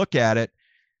start to look at it,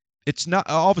 it's not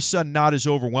all of a sudden not as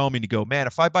overwhelming to go, man,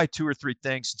 if I buy 2 or 3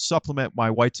 things and supplement my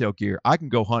whitetail gear, I can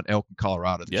go hunt elk in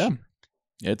Colorado this year.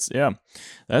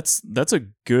 That's a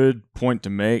good point to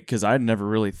make, because I'd never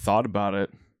really thought about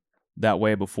it that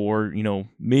way before.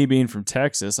 Me being from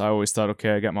Texas, I always thought,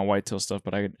 okay, I got my whitetail stuff,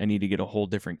 but I need to get a whole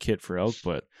different kit for elk,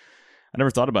 but I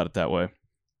never thought about it that way.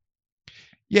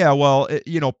 Yeah, well,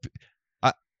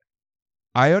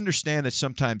 I understand that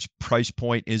sometimes price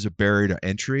point is a barrier to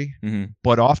entry,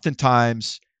 but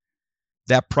oftentimes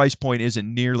that price point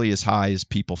isn't nearly as high as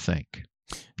people think,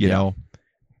 you know?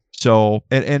 So,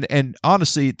 and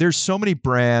honestly, there's so many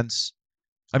brands.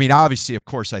 I mean, obviously, of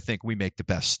course, I think we make the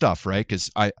best stuff, right? Because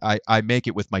I make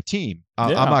it with my team.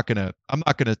 I'm not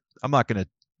gonna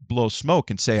blow smoke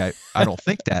and say I don't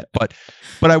think that, but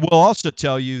I will also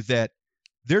tell you that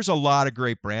there's a lot of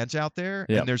great brands out there,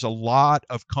 and there's a lot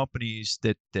of companies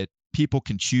that people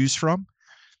can choose from,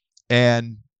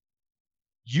 and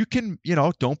you can,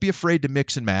 don't be afraid to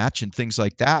mix and match and things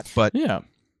like that. But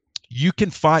you can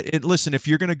find it. Listen, if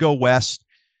you're going to go west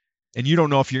and you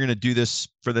don't know if you're going to do this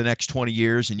for the next 20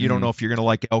 years and you don't know if you're going to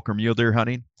like elk or mule deer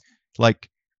hunting,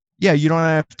 you don't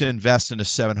have to invest in a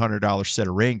 $700 set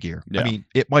of rain gear. I mean,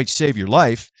 it might save your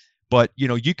life, but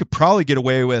you could probably get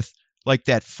away with like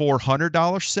that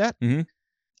 $400 set.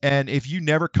 And if you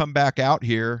never come back out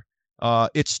here,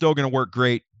 it's still going to work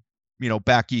great,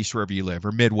 back east, wherever you live,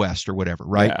 or Midwest or whatever.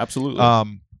 Right. Yeah,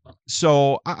 absolutely.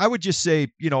 So I would just say,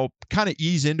 kind of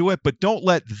ease into it, but don't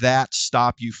let that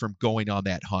stop you from going on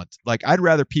that hunt. Like, I'd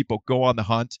rather people go on the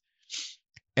hunt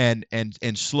and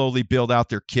slowly build out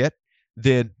their kit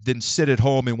than sit at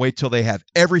home and wait till they have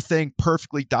everything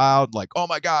perfectly dialed. Like, oh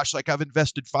my gosh, like I've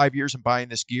invested 5 years in buying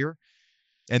this gear.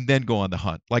 and then go on the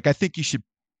hunt. Like, I think you should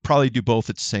probably do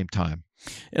both at the same time.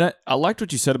 And I liked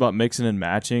what you said about mixing and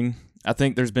matching. I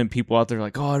think there's been people out there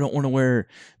like, oh, I don't want to wear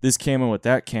this camo with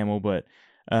that camo, but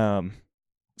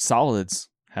solids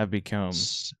have become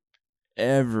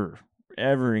ever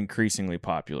increasingly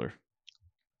popular.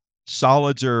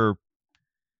 Solids are,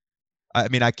 I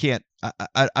mean, I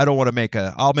don't want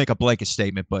to I'll make a blanket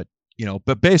statement, but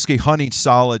but basically hunting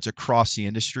solids across the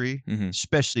industry,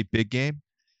 especially big game,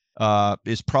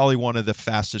 is probably one of the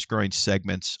fastest growing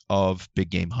segments of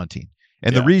big game hunting.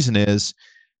 And the reason is,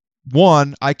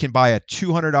 one, I can buy a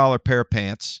 $200 pair of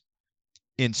pants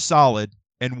in solid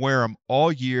and wear them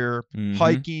all year,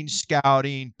 hiking,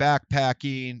 scouting,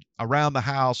 backpacking, around the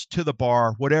house, to the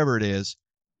bar, whatever it is.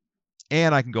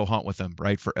 And I can go hunt with them,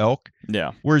 right, for elk.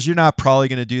 Yeah. Whereas you're not probably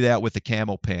going to do that with the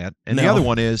camel pant. And the other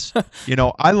one is,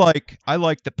 I like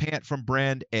the pant from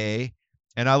brand A,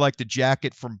 and I like the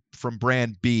jacket from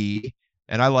brand B,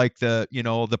 and I like the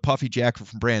puffy jacket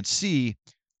from brand C.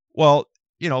 Well,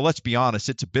 let's be honest,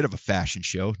 it's a bit of a fashion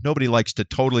show. Nobody likes to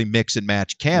totally mix and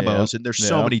match camos, and there's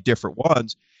so many different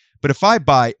ones. But if I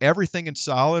buy everything in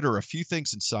solid or a few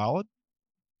things in solid,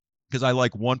 because I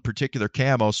like one particular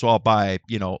camo, so I'll buy,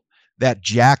 that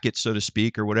jacket, so to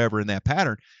speak, or whatever in that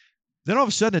pattern, then all of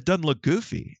a sudden it doesn't look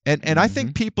goofy. And I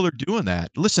think people are doing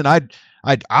that. Listen, I'd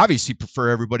obviously prefer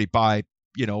everybody buy,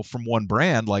 from one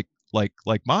brand like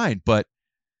mine, but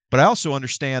I also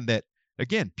understand that,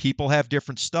 again, people have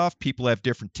different stuff, people have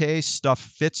different tastes, stuff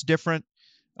fits different.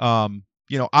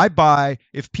 I buy,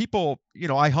 if people,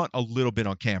 I hunt a little bit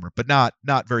on camera, but not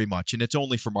very much, and it's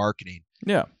only for marketing.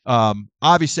 Yeah.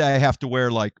 Obviously I have to wear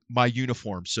like my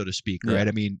uniform, so to speak, right?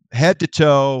 I mean, head to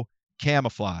toe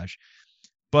camouflage.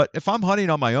 But if I'm hunting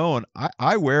on my own,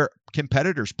 I wear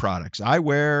competitors' products. I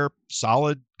wear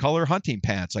solid color hunting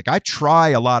pants. Like, I try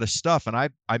a lot of stuff, and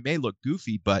I may look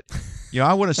goofy, but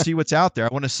I want to see what's out there. I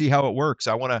want to see how it works.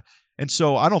 And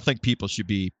so I don't think people should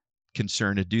be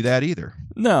concerned to do that either.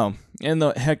 No. And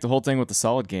the whole thing with the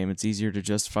solid game, it's easier to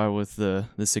justify with the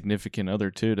significant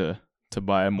other too, to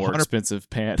buy a more expensive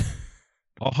pant.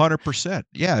 100%.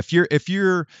 Yeah. If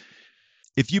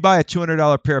you buy a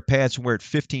 $200 pair of pants and wear it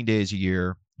 15 days a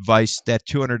year, vice that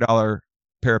 $200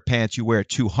 pair of pants you wear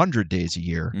 200 days a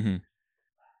year,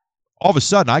 all of a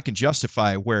sudden I can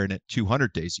justify wearing it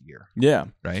 200 days a year. Yeah.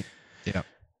 Right. Yeah.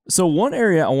 So one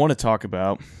area I want to talk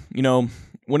about,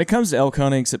 when it comes to elk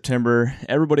hunting, September,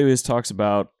 everybody always talks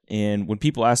about, and when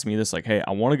people ask me this, like, hey,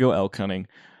 I want to go elk hunting,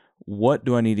 what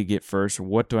do I need to get first, or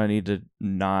what do I need to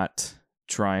not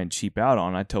try and cheap out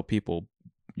on? I tell people,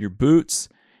 your boots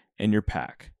and your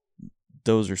pack.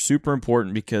 Those are super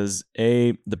important because,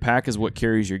 the pack is what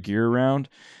carries your gear around.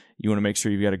 You want to make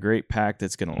sure you've got a great pack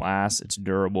that's going to last, it's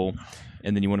durable,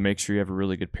 and then you want to make sure you have a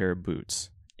really good pair of boots.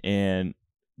 And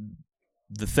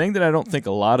the thing that I don't think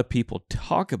a lot of people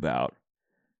talk about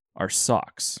are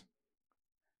socks.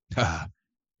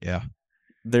 Yeah.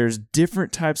 There's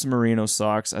different types of merino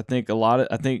socks. I think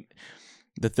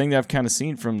the thing that I've kind of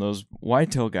seen from those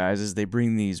whitetail guys is they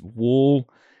bring these wool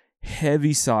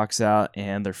heavy socks out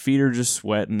and their feet are just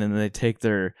sweating, and then they take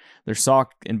their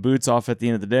sock and boots off at the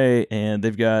end of the day, and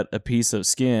they've got a piece of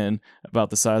skin about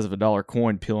the size of a dollar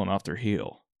coin peeling off their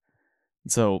heel.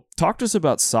 So talk to us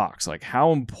about socks. Like,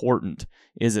 how important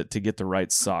is it to get the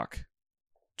right sock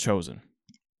chosen?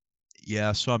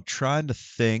 Yeah, so I'm trying to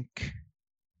think.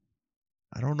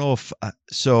 I don't know if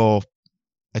so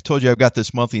I told you I've got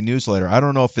this monthly newsletter. I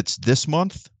don't know if it's this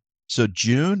month, so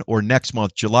June, or next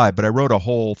month, July, but I wrote a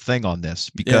whole thing on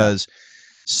this because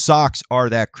socks are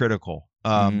that critical.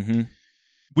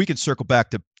 We can circle back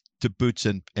to boots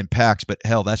and packs, but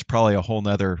hell, that's probably a whole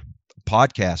nother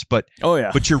podcast. But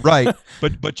but you're right.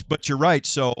 but you're right.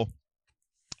 So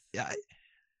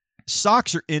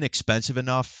socks are inexpensive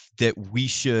enough that we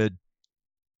should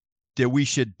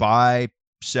buy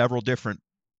several different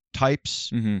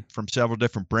types from several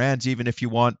different brands, even if you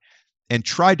want, and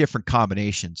try different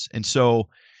combinations. And so,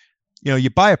 you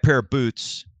buy a pair of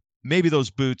boots, maybe those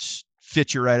boots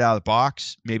fit you right out of the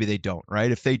box. Maybe they don't,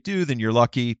 right? If they do, then you're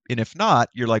lucky. And if not,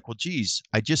 you're like, well, geez,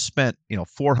 I just spent,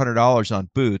 $400 on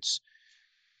boots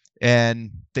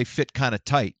and they fit kind of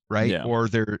tight, right? Yeah. Or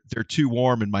they're too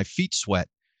warm and my feet sweat.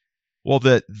 Well,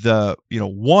 the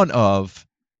one of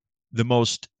the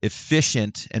most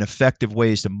efficient and effective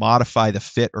ways to modify the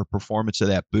fit or performance of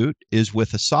that boot is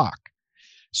with a sock.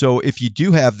 So if you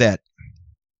do have that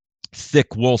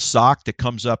thick wool sock that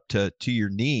comes up to your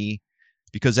knee,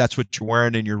 because that's what you're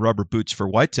wearing in your rubber boots for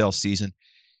whitetail season,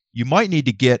 you might need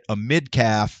to get a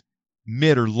mid-calf,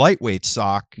 mid or lightweight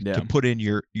sock to put in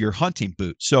your hunting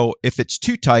boot. So if it's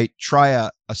too tight, try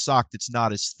a sock that's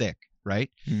not as thick. right?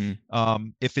 Mm-hmm.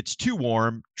 If it's too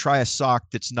warm, try a sock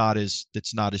that's not as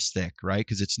thick, right?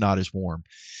 Because it's not as warm.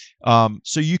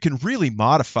 So you can really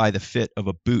modify the fit of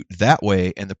a boot that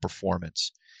way and the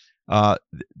performance.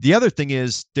 The other thing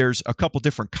is there's a couple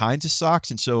different kinds of socks,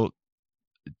 and so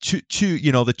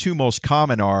the two most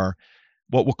common are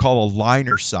what we'll call a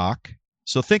liner sock.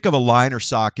 So think of a liner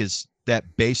sock as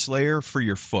that base layer for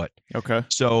your foot. Okay.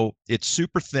 So it's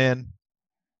super thin.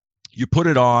 You put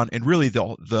it on, and really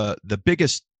the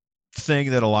biggest thing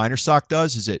that a liner sock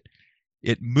does is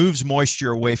it moves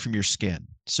moisture away from your skin.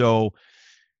 So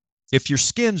if your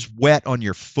skin's wet on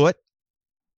your foot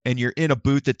and you're in a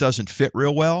boot that doesn't fit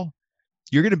real well,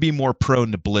 you're going to be more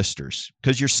prone to blisters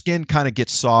because your skin kind of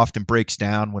gets soft and breaks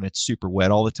down when it's super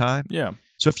wet all the time. Yeah.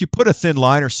 So if you put a thin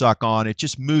liner sock on, it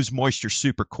just moves moisture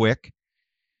super quick.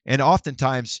 And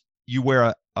oftentimes you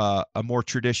wear a more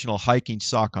traditional hiking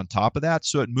sock on top of that,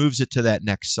 so it moves it to that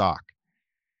next sock.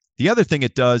 The other thing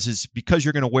it does is because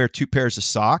you're going to wear two pairs of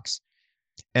socks,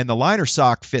 and the liner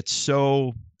sock fits,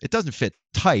 so it doesn't fit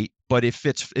tight, but it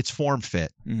fits, it's form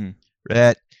fit. Mm-hmm.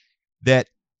 That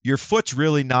your foot's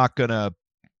really not going to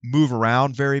move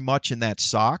around very much in that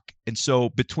sock. And so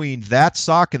between that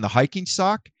sock and the hiking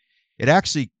sock, it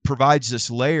actually provides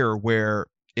this layer where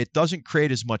it doesn't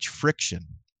create as much friction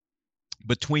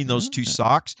between those two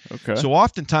socks. Okay. So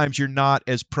oftentimes you're not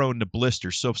as prone to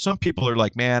blisters. So some people are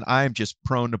like, man, I'm just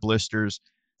prone to blisters.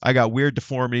 I got weird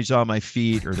deformities on my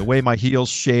feet or the way my heel's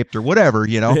shaped or whatever,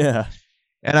 Yeah.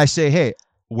 And I say, hey,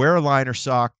 wear a liner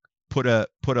sock, put a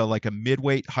like a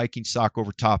mid-weight hiking sock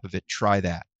over top of it. Try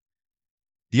that.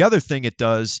 The other thing it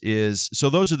does is, so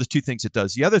those are the two things it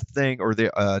does. The other thing, or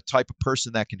the type of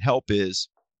person that can help, is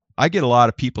I get a lot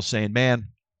of people saying, man,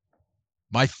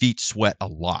 my feet sweat a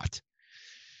lot.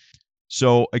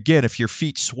 So again, if your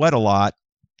feet sweat a lot,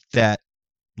 that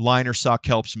liner sock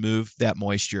helps move that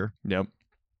moisture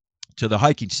to the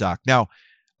hiking sock. Now,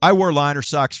 I wore liner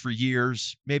socks for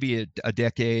years, maybe a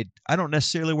decade. I don't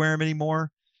necessarily wear them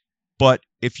anymore. But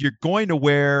if you're going to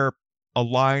wear a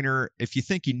liner, if you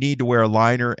think you need to wear a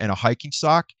liner and a hiking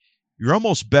sock, you're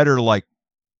almost better to like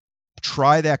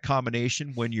try that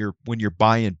combination when you're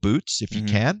buying boots, if you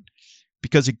can.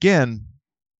 Because again,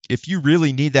 if you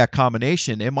really need that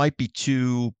combination, it might be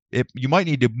you might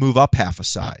need to move up half a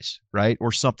size, right?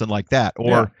 Or something like that.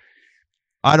 Or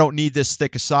I don't need this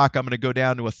thick a sock, I'm going to go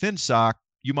down to a thin sock.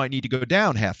 You might need to go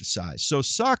down half a size. So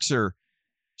socks are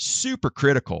super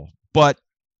critical. But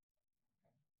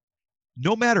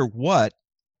no matter what,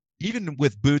 even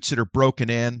with boots that are broken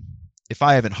in, if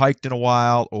I haven't hiked in a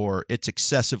while or it's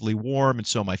excessively warm and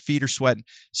so my feet are sweating,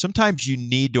 sometimes you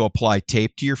need to apply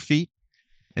tape to your feet.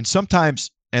 And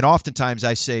oftentimes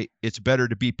I say it's better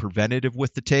to be preventative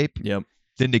with the tape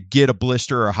than to get a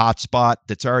blister or a hot spot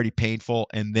that's already painful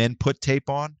and then put tape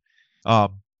on.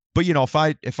 But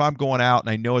if I'm going out and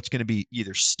I know it's going to be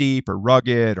either steep or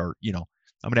rugged, or I'm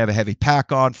going to have a heavy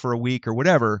pack on for a week or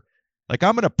whatever, like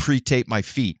I'm going to pre-tape my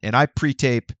feet. And I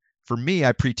pre-tape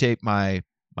my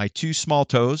two small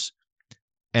toes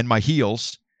and my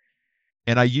heels,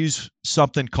 and I use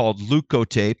something called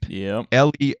Leukotape.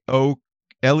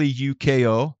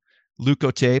 Leuko,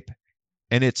 Leukotape,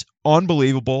 and it's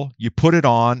unbelievable. You put it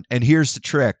on, and here's the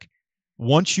trick: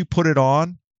 once you put it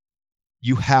on,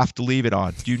 you have to leave it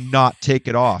on. Do not take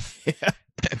it off,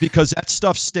 because that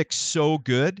stuff sticks so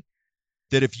good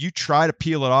that if you try to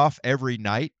peel it off every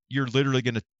night, you're literally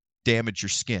going to damage your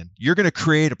skin. You're going to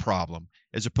create a problem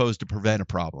as opposed to prevent a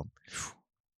problem.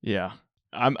 Yeah.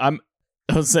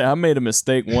 I'll say I made a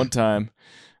mistake one time.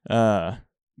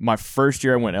 My first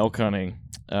year I went elk hunting,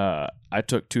 I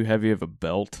took too heavy of a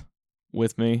belt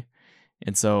with me.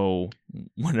 And so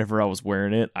whenever I was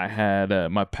wearing it, I had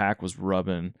my pack was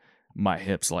rubbing my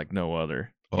hips like no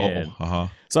other.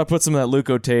 So I put some of that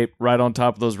Leukotape right on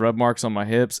top of those rub marks on my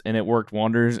hips, and it worked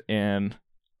wonders. And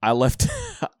I left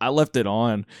it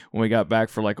on when we got back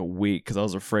for like a week because I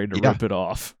was afraid to rip it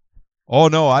off. Oh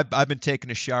no, I've been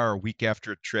taking a shower a week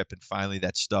after a trip, and finally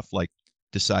that stuff like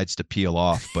decides to peel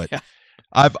off. But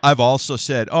I've also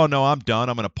said, oh no, I'm done.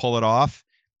 I'm going to pull it off,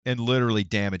 and literally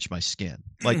damage my skin.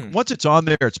 Like once it's on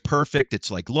there, it's perfect.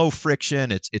 It's like low friction.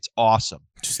 It's awesome.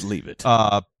 Just leave it.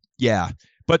 Yeah.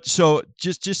 But so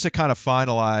just to kind of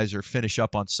finalize or finish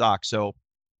up on socks. So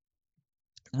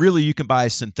really you can buy a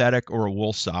synthetic or a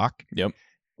wool sock. Yep.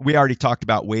 We already talked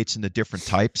about weights and the different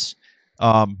types.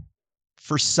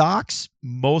 For socks,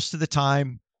 most of the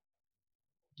time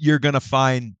you're going to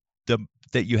find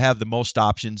that you have the most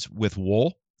options with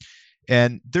wool.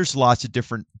 And there's lots of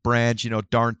different brands,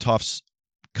 Darn Tough's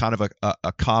kind of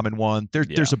a common one.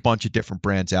 There's a bunch of different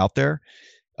brands out there.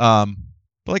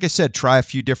 But like I said, try a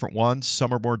few different ones.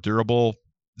 Some are more durable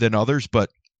than others, but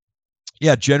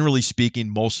yeah, generally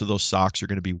speaking, most of those socks are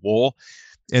going to be wool.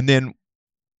 And then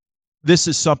this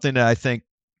is something that I think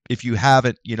if you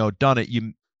haven't, done it,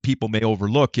 people may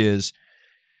overlook is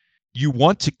you don't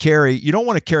want to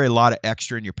carry a lot of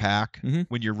extra in your pack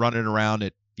when you're running around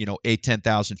at,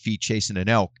 8,000-10,000 feet chasing an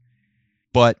elk.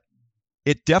 But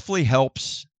it definitely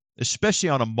helps, especially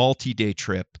on a multi-day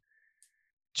trip,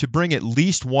 to bring at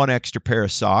least one extra pair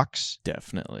of socks.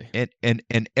 Definitely.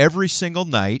 And every single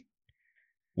night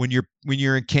when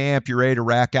you're in camp, you're ready to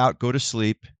rack out, go to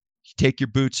sleep, you take your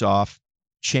boots off,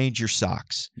 change your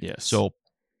socks. Yes. So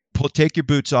take your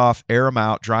boots off, air them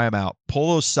out, dry them out,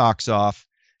 pull those socks off,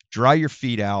 dry your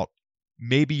feet out.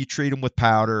 Maybe you treat them with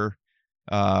powder,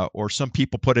 or some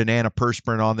people put an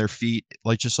antiperspirant on their feet,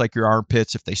 just like your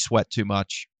armpits if they sweat too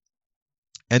much.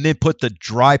 And then put the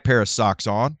dry pair of socks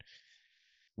on.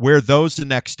 Wear those the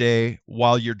next day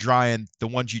while you're drying the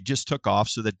ones you just took off.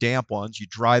 So the damp ones, you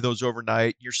dry those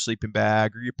overnight in your sleeping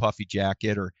bag or your puffy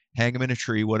jacket or hang them in a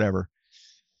tree, whatever.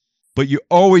 But you're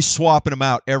always swapping them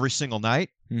out every single night,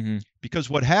 because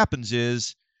what happens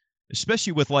is,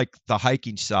 especially with like the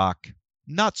hiking sock,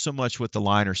 not so much with the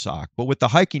liner sock, but with the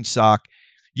hiking sock,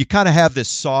 you kind of have this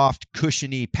soft,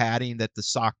 cushiony padding that the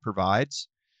sock provides.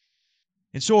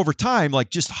 And so over time, like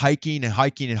just hiking and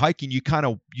hiking and hiking, you kind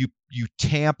of, you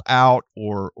tamp out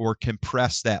or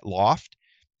compress that loft.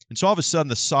 And so all of a sudden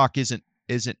the sock isn't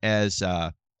as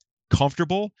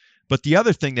comfortable. But the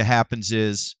other thing that happens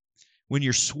is when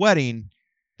you're sweating,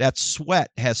 that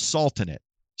sweat has salt in it.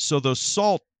 So those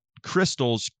salt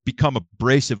crystals become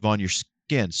abrasive on your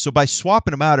skin. So by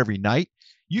swapping them out every night,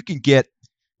 you can get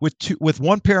with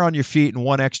one pair on your feet and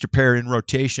one extra pair in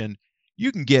rotation,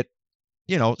 you can get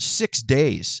 6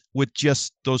 days with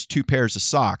just those two pairs of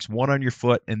socks, one on your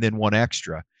foot and then one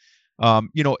extra.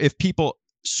 If people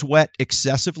sweat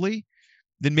excessively,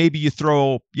 then maybe you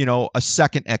throw, a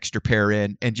second extra pair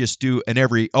in and just do an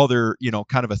every other,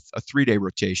 kind of a 3-day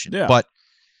rotation. Yeah. But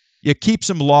it keeps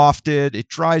them lofted. It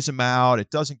dries them out. It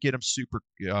doesn't get them super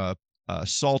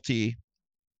salty,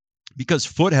 because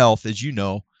foot health, as you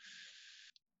know,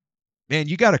 man,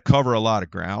 you got to cover a lot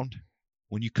of ground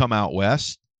when you come out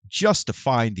west just to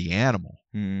find the animal,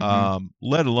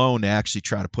 let alone to actually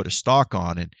try to put a stalk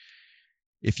on. And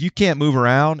if you can't move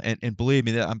around, and believe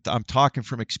me, that I'm talking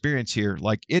from experience here,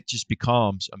 like it just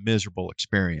becomes a miserable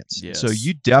experience. Yes. So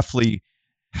you definitely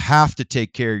have to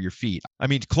take care of your feet. I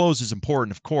mean, clothes is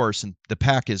important, of course, and the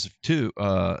pack is too,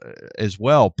 as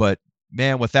well. But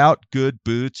man, without good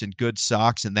boots and good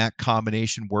socks and that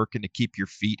combination working to keep your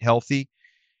feet healthy,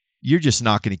 you're just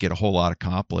not going to get a whole lot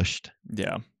accomplished.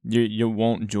 Yeah, you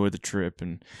won't enjoy the trip.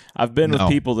 And I've been with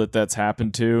people that's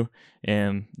happened to,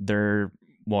 and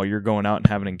while you're going out and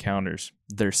having encounters,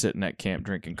 they're sitting at camp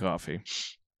drinking coffee.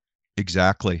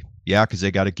 Exactly. Yeah, because they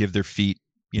got to give their feet,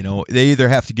 they either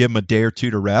have to give them a day or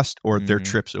two to rest, or their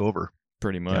trip's over.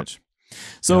 Pretty much. Yep.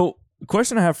 So,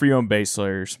 question I have for you on base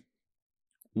layers: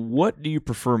 what do you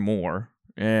prefer more?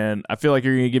 And I feel like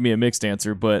you're going to give me a mixed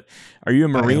answer, but are you a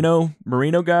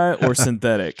merino guy or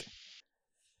synthetic?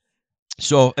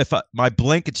 So my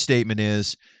blanket statement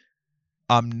is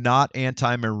I'm not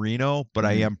anti-merino, but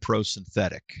I am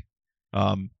pro-synthetic.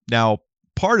 Now,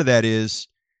 part of that is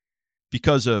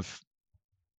because of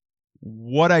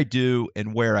what I do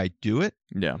and where I do it.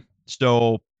 Yeah.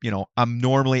 So, I'm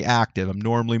normally active. I'm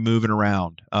normally moving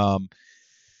around.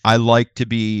 I like to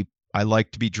be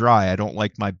dry. I don't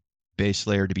like my base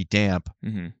layer to be damp.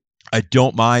 I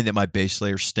don't mind that my base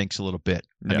layer stinks a little bit.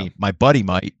 Yeah. I mean, my buddy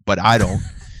might, but I don't.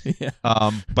 Yeah.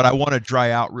 But I want to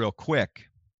dry out real quick.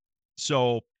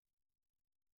 So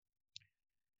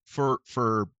for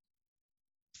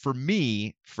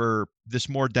me, for this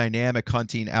more dynamic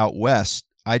hunting out west,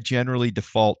 I generally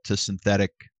default to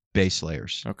synthetic base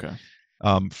layers. Okay.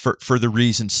 For the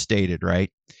reasons stated,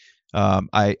 right?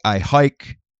 I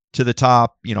hike to the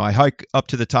top, I hike up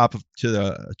to the top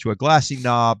to a glassy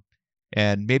knob,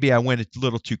 and maybe I went a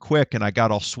little too quick and I got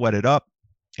all sweated up,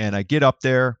 and I get up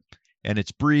there and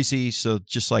it's breezy. So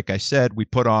just like I said, we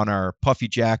put on our puffy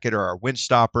jacket or our wind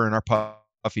stopper and our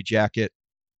puffy jacket.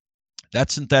 That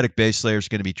synthetic base layer is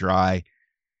going to be dry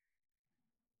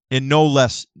in no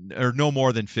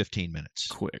more than 15 minutes.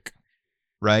 Quick.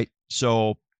 Right?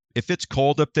 So if it's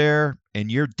cold up there and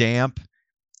you're damp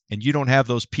and you don't have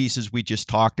those pieces we just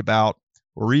talked about,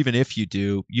 or even if you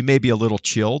do, you may be a little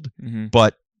chilled,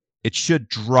 but it should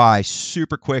dry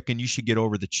super quick and you should get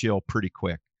over the chill pretty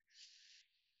quick.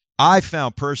 I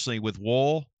found personally with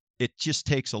wool, it just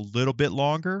takes a little bit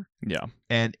longer. Yeah.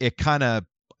 And it kind of,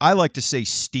 I like to say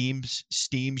steams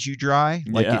you dry.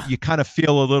 Like Yeah. you kind of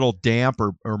feel a little damp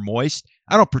or moist.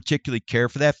 I don't particularly care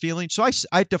for that feeling. So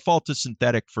I default to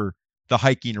synthetic for the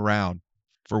hiking around.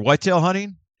 For whitetail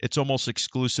hunting, it's almost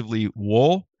exclusively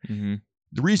wool. Mm-hmm.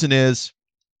 The reason is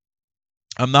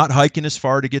I'm not hiking as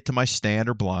far to get to my stand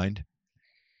or blind.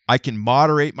 I can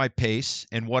moderate my pace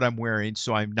and what I'm wearing,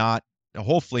 so I'm not,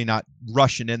 hopefully not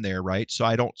rushing in there, right? So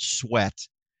I don't sweat.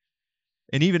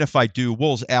 And even if I do,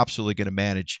 wool's absolutely going to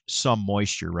manage some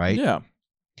moisture, right? Yeah.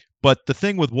 But the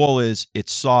thing with wool is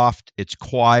it's soft, it's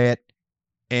quiet,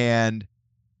 and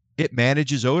it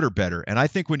manages odor better. And I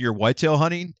think when you're whitetail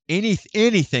hunting,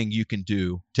 anything you can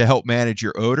do to help manage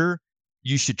your odor,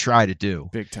 you should try to do.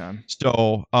 Big time.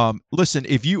 So, listen,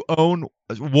 if you own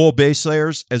wool base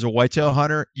layers as a whitetail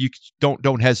hunter, you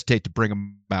don't hesitate to bring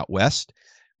them out west.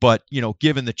 But,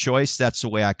 given the choice, that's the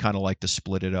way I kind of like to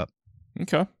split it up.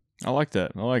 Okay. I like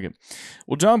that. I like it.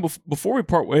 Well, John, before we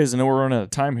part ways, I know we're running out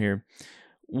of time here.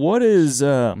 What is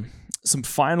some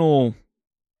final,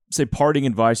 say, parting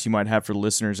advice you might have for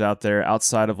listeners out there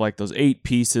outside of like those 8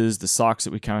 pieces, the socks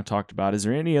that we kind of talked about? Is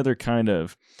there any other kind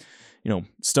of,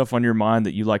 stuff on your mind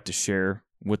that you like to share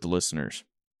with the listeners?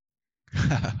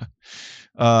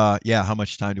 Yeah. How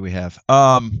much time do we have?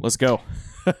 Let's go.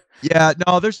 Yeah,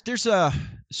 no, there's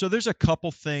a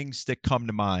couple things that come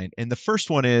to mind. And the first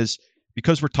one is,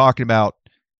 because we're talking about,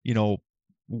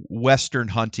 Western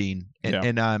hunting,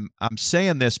 and I'm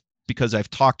saying this because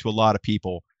I've talked to a lot of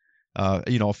people,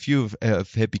 a few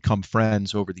have become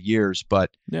friends over the years, but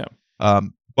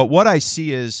what I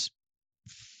see is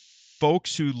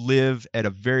folks who live at a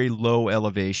very low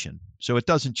elevation. So it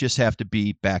doesn't just have to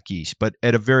be back east, but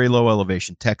at a very low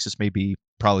elevation. Texas may be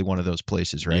probably one of those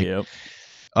places, right? Yep.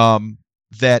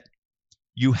 That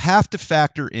you have to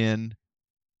factor in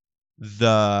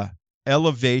the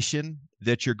elevation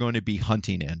that you're going to be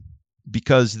hunting in,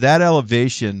 because that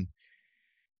elevation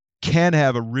can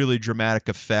have a really dramatic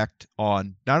effect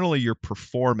on not only your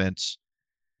performance,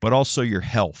 but also your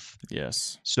health.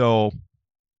 Yes. So,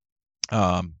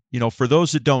 for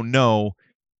those that don't know,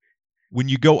 when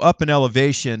you go up in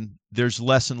elevation, there's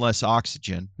less and less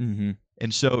oxygen. Mm-hmm.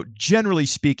 And so generally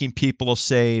speaking, people will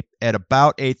say at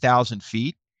about 8,000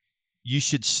 feet, you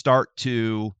should start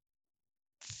to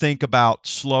think about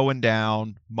slowing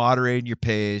down, moderating your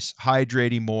pace,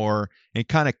 hydrating more, and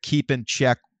kind of keep in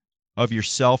check of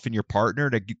yourself and your partner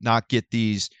to not get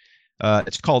these,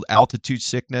 it's called altitude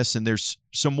sickness. And there's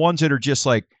some ones that are just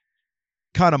like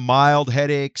kind of mild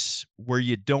headaches where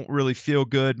you don't really feel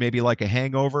good, maybe like a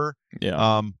hangover.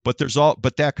 Yeah. But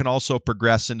that can also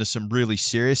progress into some really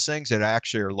serious things that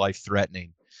actually are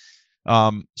life-threatening.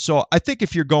 So I think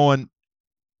if you're going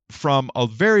from a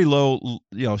very low,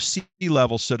 sea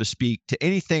level, so to speak, to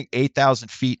anything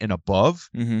 8,000 feet and above,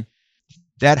 Mm-hmm.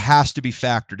 that has to be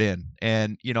factored in.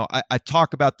 And, I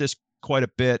talk about this quite a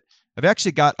bit. I've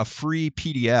actually got a free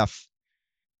PDF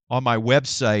on my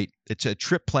website. It's a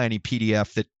trip planning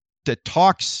PDF that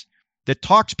talks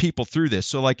people through this.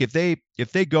 So like if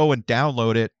they go and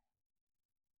download it,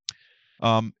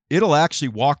 it'll actually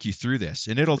walk you through this,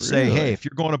 and it'll say, Really? hey, if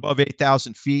you're going above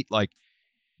 8,000 feet, like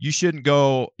you shouldn't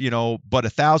go, but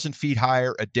 1,000 feet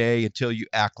higher a day until you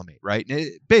acclimate. Right.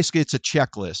 And basically it's a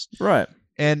checklist. Right.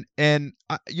 And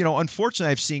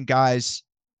unfortunately I've seen guys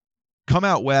come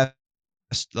out west,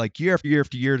 like year after year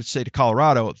after year, to say to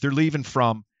Colorado, they're leaving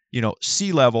from,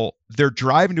 sea level. They're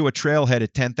driving to a trailhead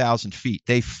at 10,000 feet.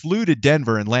 They flew to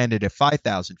Denver and landed at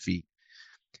 5,000 feet.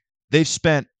 They've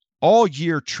spent all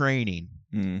year training.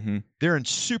 Mm-hmm. They're in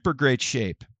super great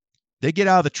shape. They get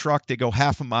out of the truck, they go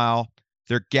half a mile,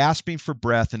 they're gasping for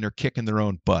breath, and they're kicking their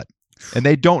own butt. And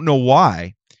they don't know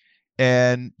why.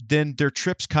 And then their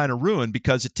trip's kind of ruined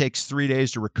because it takes 3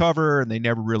 days to recover, and they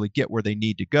never really get where they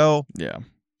need to go. Yeah.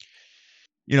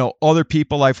 Other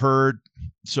people I've heard.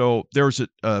 So there was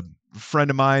a friend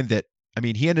of mine that,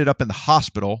 he ended up in the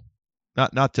hospital,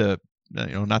 not to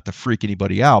freak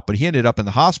anybody out, but he ended up in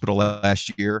the hospital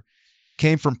last year,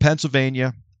 came from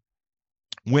Pennsylvania,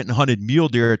 went and hunted mule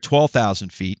deer at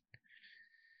 12,000 feet.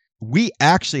 We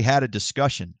actually had a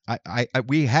discussion.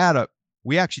 We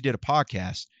actually did a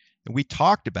podcast, and we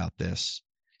talked about this.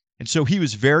 And so he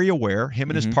was very aware, him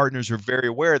and his partners were very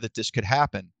aware that this could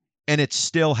happen, and it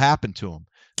still happened to him.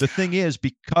 The thing is,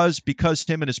 because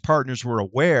him and his partners were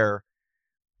aware,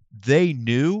 they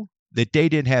knew that they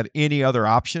didn't have any other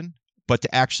option but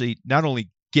to actually not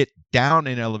only get down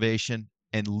in elevation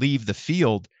and leave the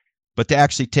field, but to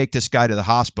actually take this guy to the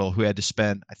hospital, who had to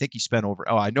spend, he spent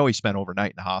overnight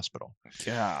in the hospital.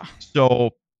 Yeah.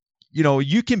 So,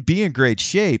 you can be in great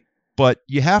shape, but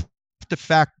you have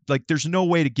to there's no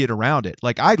way to get around it.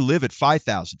 Like I live at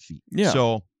 5,000 feet. Yeah.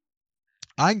 So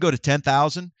I can go to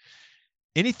 10,000.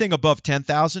 Anything above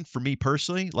 10,000 for me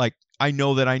personally, like I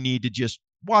know that I need to just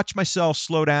watch myself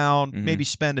slow down, maybe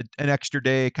spend an extra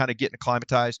day kind of getting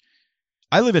acclimatized.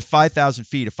 I live at 5,000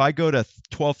 feet. If I go to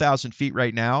 12,000 feet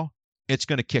right now, it's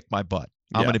going to kick my butt.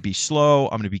 I'm going to be slow.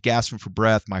 I'm going to be gasping for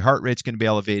breath. My heart rate's going to be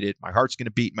elevated. My heart's going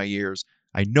to beat in my ears.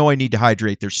 I know I need to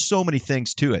hydrate. There's so many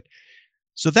things to it.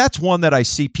 So that's one that I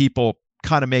see people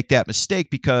kind of make that mistake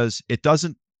because it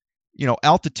doesn't,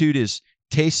 altitude is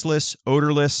tasteless,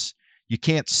 odorless. You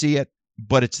can't see it,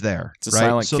 but it's there. It's a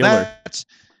silent killer.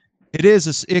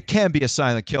 It can be a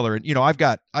silent killer. And, I've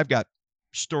got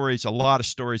stories, a lot of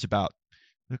stories about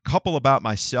a couple about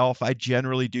myself. I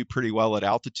generally do pretty well at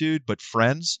altitude, but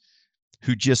friends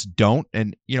who just don't.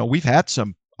 And, we've had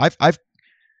some,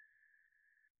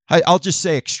 I'll just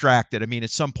say extracted. I mean, at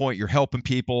some point you're helping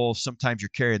people. Sometimes you're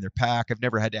carrying their pack. I've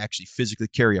never had to actually physically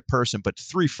carry a person, but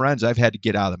 3 friends I've had to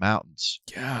get out of the mountains.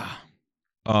 Yeah.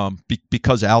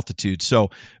 Because of altitude. So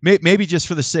maybe just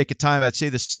for the sake of time, I'd say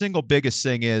the single biggest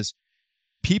thing is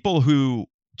people who,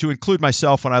 to include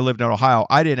myself when I lived in Ohio,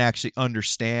 I didn't actually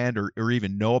understand or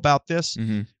even know about this,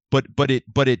 but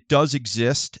it does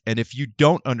exist. And if you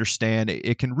don't understand,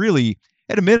 it can really,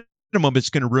 at a minimum,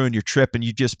 it's going to ruin your trip, and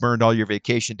you just burned all your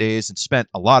vacation days and spent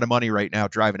a lot of money right now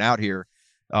driving out here.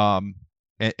 And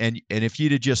if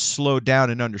you'd have just slowed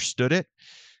down and understood it,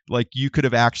 like you could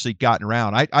have actually gotten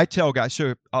around. I tell guys,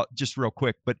 so just real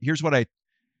quick, but here's what I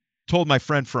told my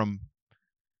friend from,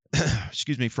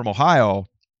 from Ohio,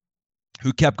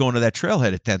 who kept going to that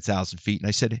trailhead at 10,000 feet. And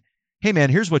I said, hey man,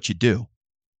 here's what you do.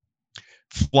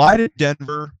 Fly to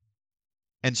Denver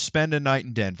and spend a night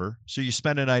in Denver. So you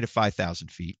spend a night at 5,000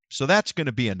 feet. So that's going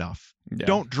to be enough. Yeah.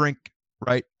 Don't drink,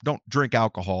 right? Don't drink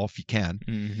alcohol if you can.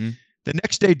 The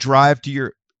next day, drive to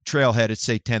your trailhead at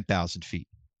say 10,000 feet.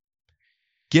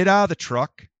 Get out of the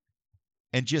truck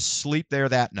and just sleep there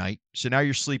that night. So now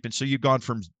you're sleeping. So you've gone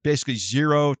from basically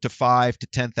 0 to 5 to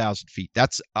 10,000 feet.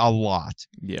 That's a lot.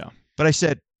 Yeah. But I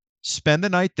said, spend the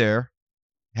night there,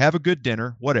 have a good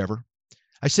dinner, whatever.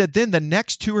 I said, then the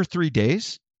next 2 or 3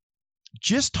 days,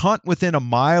 just hunt within a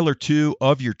mile or 2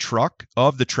 of your truck,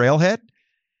 of the trailhead,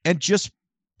 and just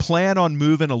plan on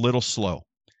moving a little slow.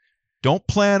 Don't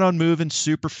plan on moving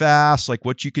super fast like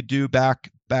what you could do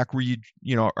back where you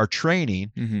are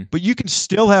training, but you can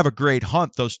still have a great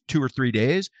hunt those 2 or 3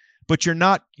 days, but you're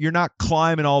not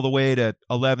climbing all the way to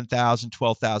 11,000,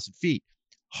 12,000 feet.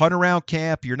 Hunt around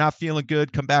camp. You're not feeling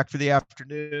good. Come back for the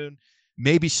afternoon.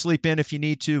 Maybe sleep in if you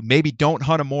need to. Maybe don't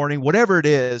hunt a morning, whatever it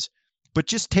is, but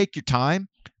just take your time,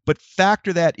 but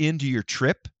factor that into your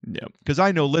trip. Yeah. Because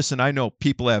I know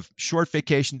people have short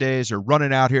vacation days or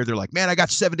running out here. They're like, man, I got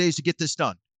 7 days to get this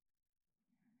done.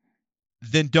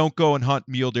 Then don't go and hunt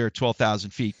mule deer at 12,000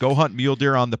 feet. Go hunt mule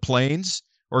deer on the plains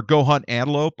or go hunt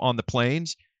antelope on the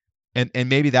plains. And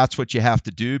maybe that's what you have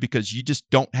to do because you just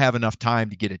don't have enough time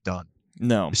to get it done.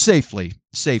 No. Safely.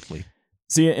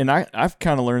 See, and I've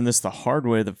kind of learned this the hard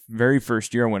way. The very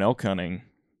first year I went elk hunting,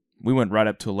 we went right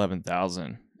up to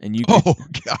 11,000. And you could,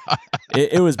 God.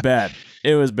 It was bad.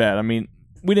 It was bad. I mean,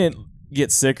 we didn't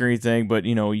get sick or anything, but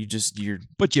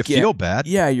But you feel bad.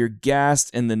 Yeah, you're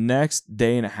gassed, and the next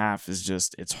day and a half is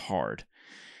it's hard.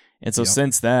 And so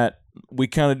since that, we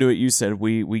kind of do what you said.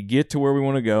 We get to where we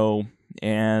want to go,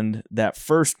 and that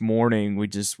first morning we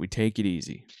take it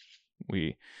easy.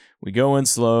 We go in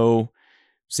slow,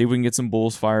 see if we can get some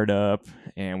bulls fired up,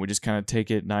 and we just kind of take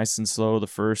it nice and slow the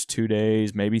first 2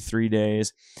 days, maybe 3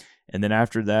 days. And then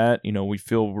after that, we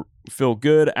feel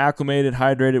good, acclimated,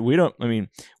 hydrated.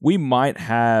 We might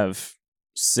have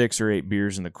 6 or 8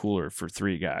 beers in the cooler for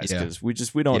 3 guys because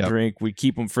we don't drink. We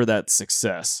keep them for that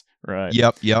success, right?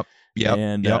 Yep.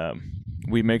 And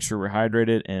we make sure we're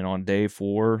hydrated. And on day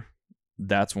 4,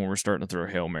 that's when we're starting to throw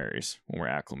Hail Marys when we're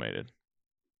acclimated.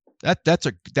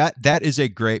 That is a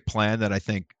great plan that I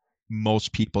think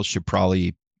most people should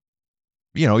probably.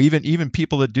 Even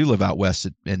people that do live out west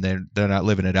and they're not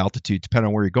living at altitude, depending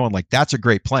on where you're going, like that's a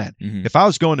great plan. If I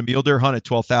was going to mule deer hunt at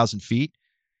 12,000 feet,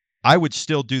 I would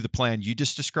still do the plan you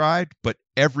just described, but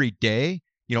every day,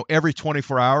 every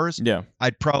 24 hours,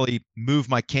 I'd probably move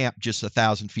my camp just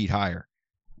 1,000 feet higher.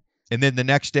 And then the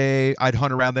next day I'd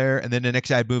hunt around there. And then the next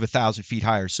day I'd move 1,000 feet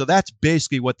higher. So that's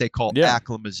basically what they call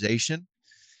acclimatization.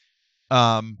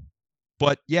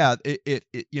 But yeah,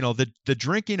 the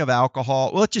drinking of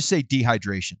alcohol, well, let's just say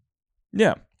dehydration.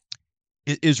 Yeah.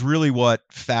 Is really what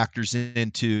factors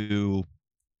into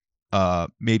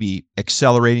maybe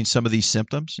accelerating some of these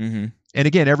symptoms. And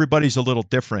again, everybody's a little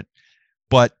different.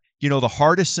 But, the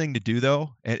hardest thing to do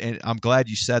though, and I'm glad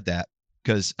you said that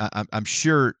because I'm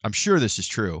sure this is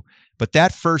true. But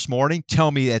that first morning,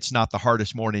 tell me that's not the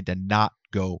hardest morning to not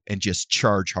go and just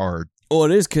charge hard. Oh,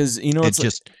 it is, because it's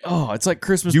just it's like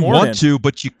Christmas you morning. want to,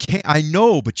 but you can't. I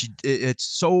know, but it's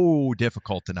so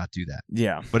difficult to not do that.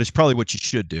 Yeah, but it's probably what you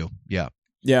should do. Yeah.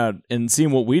 Yeah, and seeing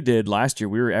what we did last year,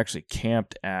 we were actually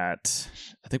camped at,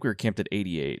 I think we were camped at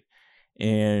 88,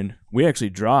 and we actually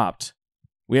dropped.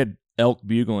 We had elk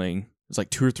bugling. It was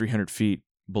like 200 or 300 feet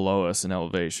below us in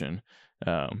elevation,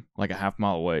 like a half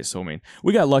mile away. So, I mean,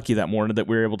 we got lucky that morning that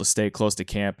we were able to stay close to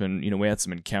camp, and, we had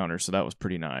some encounters, so that was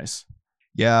pretty nice.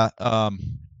 Yeah. I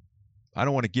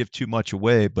don't want to give too much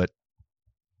away, but,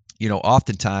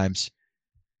 oftentimes,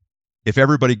 if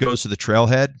everybody goes to the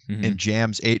trailhead and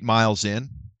jams 8 miles in,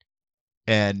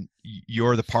 and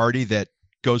you're the party that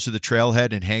goes to the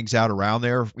trailhead and hangs out around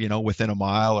there, within a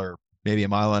mile or maybe a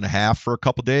mile and a half for a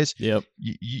couple days, yep,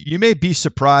 you may be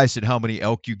surprised at how many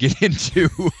elk you get into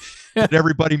that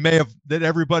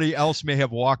everybody else may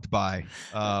have walked by.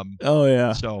 Oh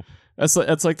yeah. So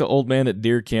that's like the old man at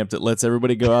deer camp that lets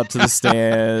everybody go out to the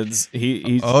stands.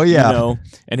 He's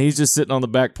and he's just sitting on the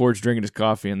back porch drinking his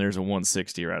coffee, and there's a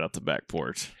 160 right out the back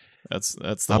porch. That's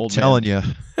the old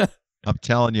man. I'm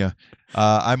telling you.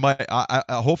 I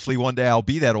hopefully one day I'll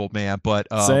be that old man, but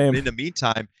Same. in the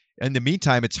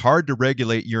meantime, it's hard to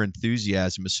regulate your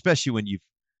enthusiasm, especially when you've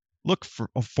looked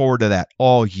forward to that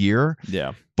all year.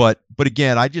 Yeah. But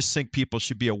again, I just think people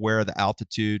should be aware of the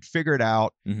altitude, figure it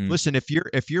out. Listen, if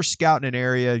you're scouting an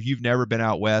area, you've never been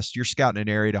out west, you're scouting an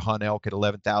area to hunt elk at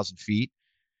 11,000 feet,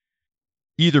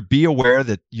 either be aware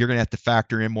that you're going to have to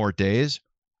factor in more days,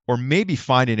 or maybe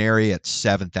find an area at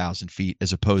 7,000 feet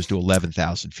as opposed to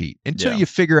 11,000 feet until you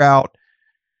figure out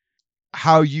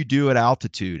how you do at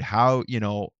altitude, how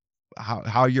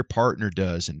your partner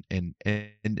does. And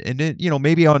then,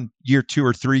 maybe on year 2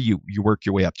 or 3, you work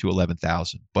your way up to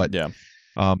 11,000, but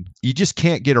you just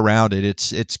can't get around it.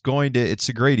 It's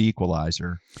a great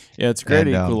equalizer. Yeah. It's a great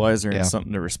equalizer and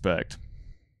something to respect.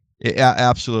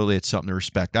 Absolutely. It's something to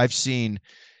respect. I've seen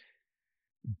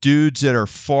dudes that are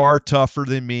far tougher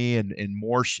than me and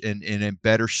more and in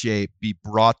better shape be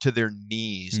brought to their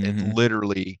knees and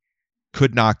literally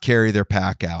could not carry their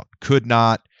pack out, could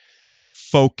not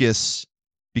focus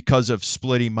because of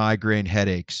splitting migraine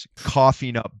headaches,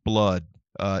 coughing up blood,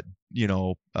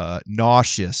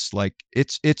 nauseous. Like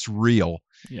it's real.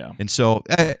 Yeah. And so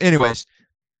anyways,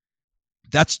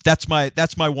 that's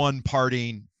my one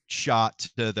parting shot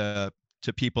to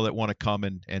people that want to come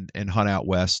and hunt out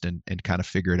west and kind of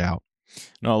figure it out.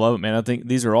 No, I love it, man. I think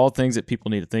these are all things that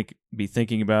people need to be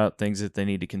thinking about, things that they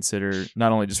need to consider,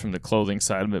 not only just from the clothing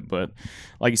side of it, but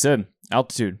like you said,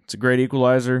 altitude. It's a great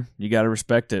equalizer. You got to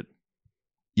respect it.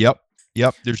 Yep.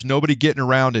 There's nobody getting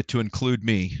around it to include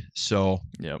me. So,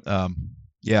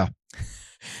 yeah.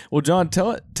 Well, John,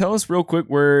 tell us real quick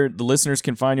where the listeners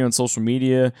can find you on social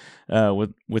media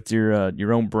with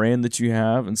your own brand that you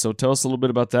have. And so tell us a little bit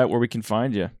about that, where we can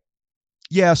find you.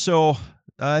 Yeah, so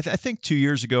I think 2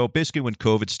 years ago, basically when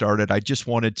COVID started, I just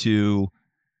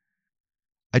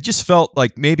felt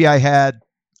like maybe I had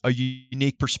a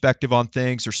unique perspective on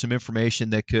things or some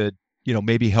information that could,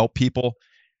 maybe help people.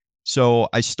 So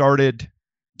I started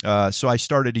a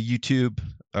YouTube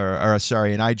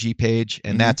an IG page,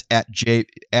 and that's at J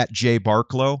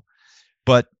Barklow.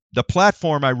 But the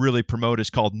platform I really promote is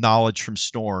called Knowledge from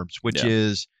Storms, which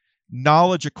is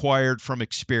knowledge acquired from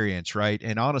experience, right?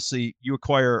 And honestly,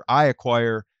 I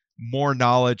acquire more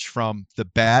knowledge from the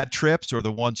bad trips or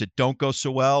the ones that don't go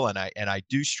so well, and I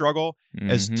do struggle,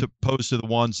 as opposed to the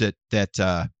ones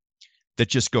that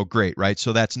just go great, right?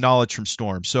 So that's Knowledge from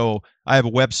Storms. So I have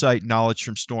a website,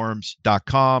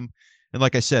 knowledgefromstorms.com. And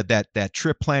like I said, that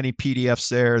trip planning PDF's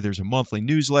there. There's a monthly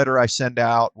newsletter I send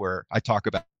out where I talk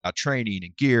about training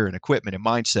and gear and equipment and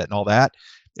mindset and all that.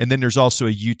 And then there's also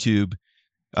a YouTube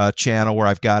channel where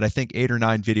I've got, I think, 8 or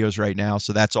 9 videos right now.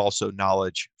 So that's also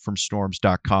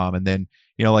knowledgefromstorms.com. And then,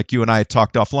 like you and I had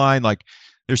talked offline, like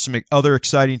there's some other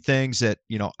exciting things that,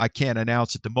 I can't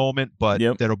announce at the moment, but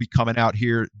that'll be coming out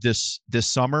here this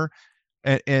summer.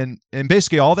 And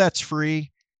basically all that's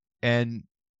free. And,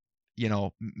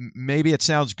 maybe it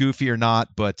sounds goofy or not,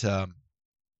 but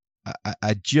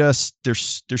I just,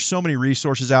 there's so many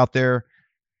resources out there.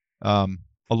 A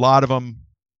lot of them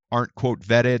aren't quote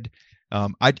vetted.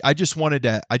 I just want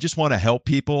to help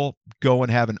people go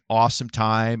and have an awesome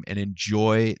time and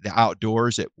enjoy the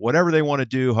outdoors at whatever they want to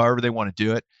do, however they want to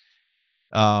do it.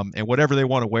 And whatever they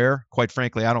want to wear, quite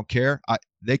frankly, I don't care.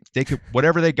 They could,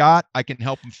 whatever they got, I can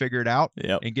help them figure it out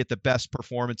and get the best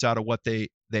performance out of what they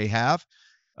have.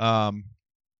 And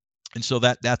so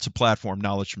that's a platform,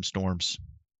 Knowledge from Storms.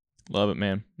 Love it,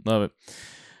 man. Love it.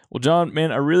 Well, John,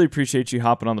 man, I really appreciate you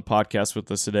hopping on the podcast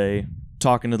with us today.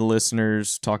 talking to the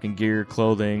listeners, talking gear,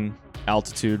 clothing,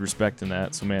 altitude, respecting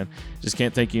that. So, man, just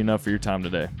can't thank you enough for your time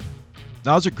today.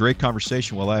 That was a great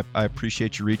conversation. Well, I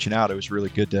appreciate you reaching out. It was really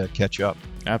good to catch up.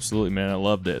 Absolutely, man. I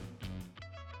loved it.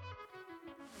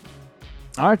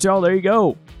 All right, y'all, there you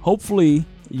go. Hopefully,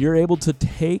 you're able to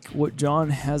take what John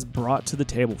has brought to the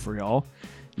table for y'all.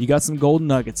 You got some golden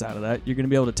nuggets out of that. You're going to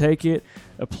be able to take it,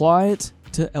 apply it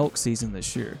to elk season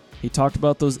this year. He talked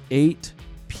about those 8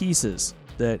 pieces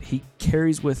that he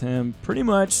carries with him pretty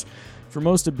much for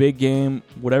most of big game,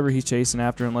 whatever he's chasing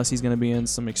after, unless he's going to be in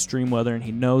some extreme weather and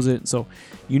he knows it. So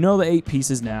you know the 8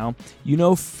 pieces now. You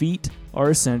know feet are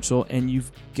essential, and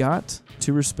you've got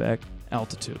to respect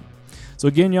altitude. So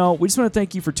again, y'all, we just want to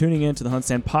thank you for tuning in to the Hunt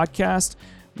Stand Podcast.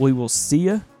 We will see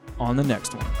you on the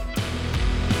next one.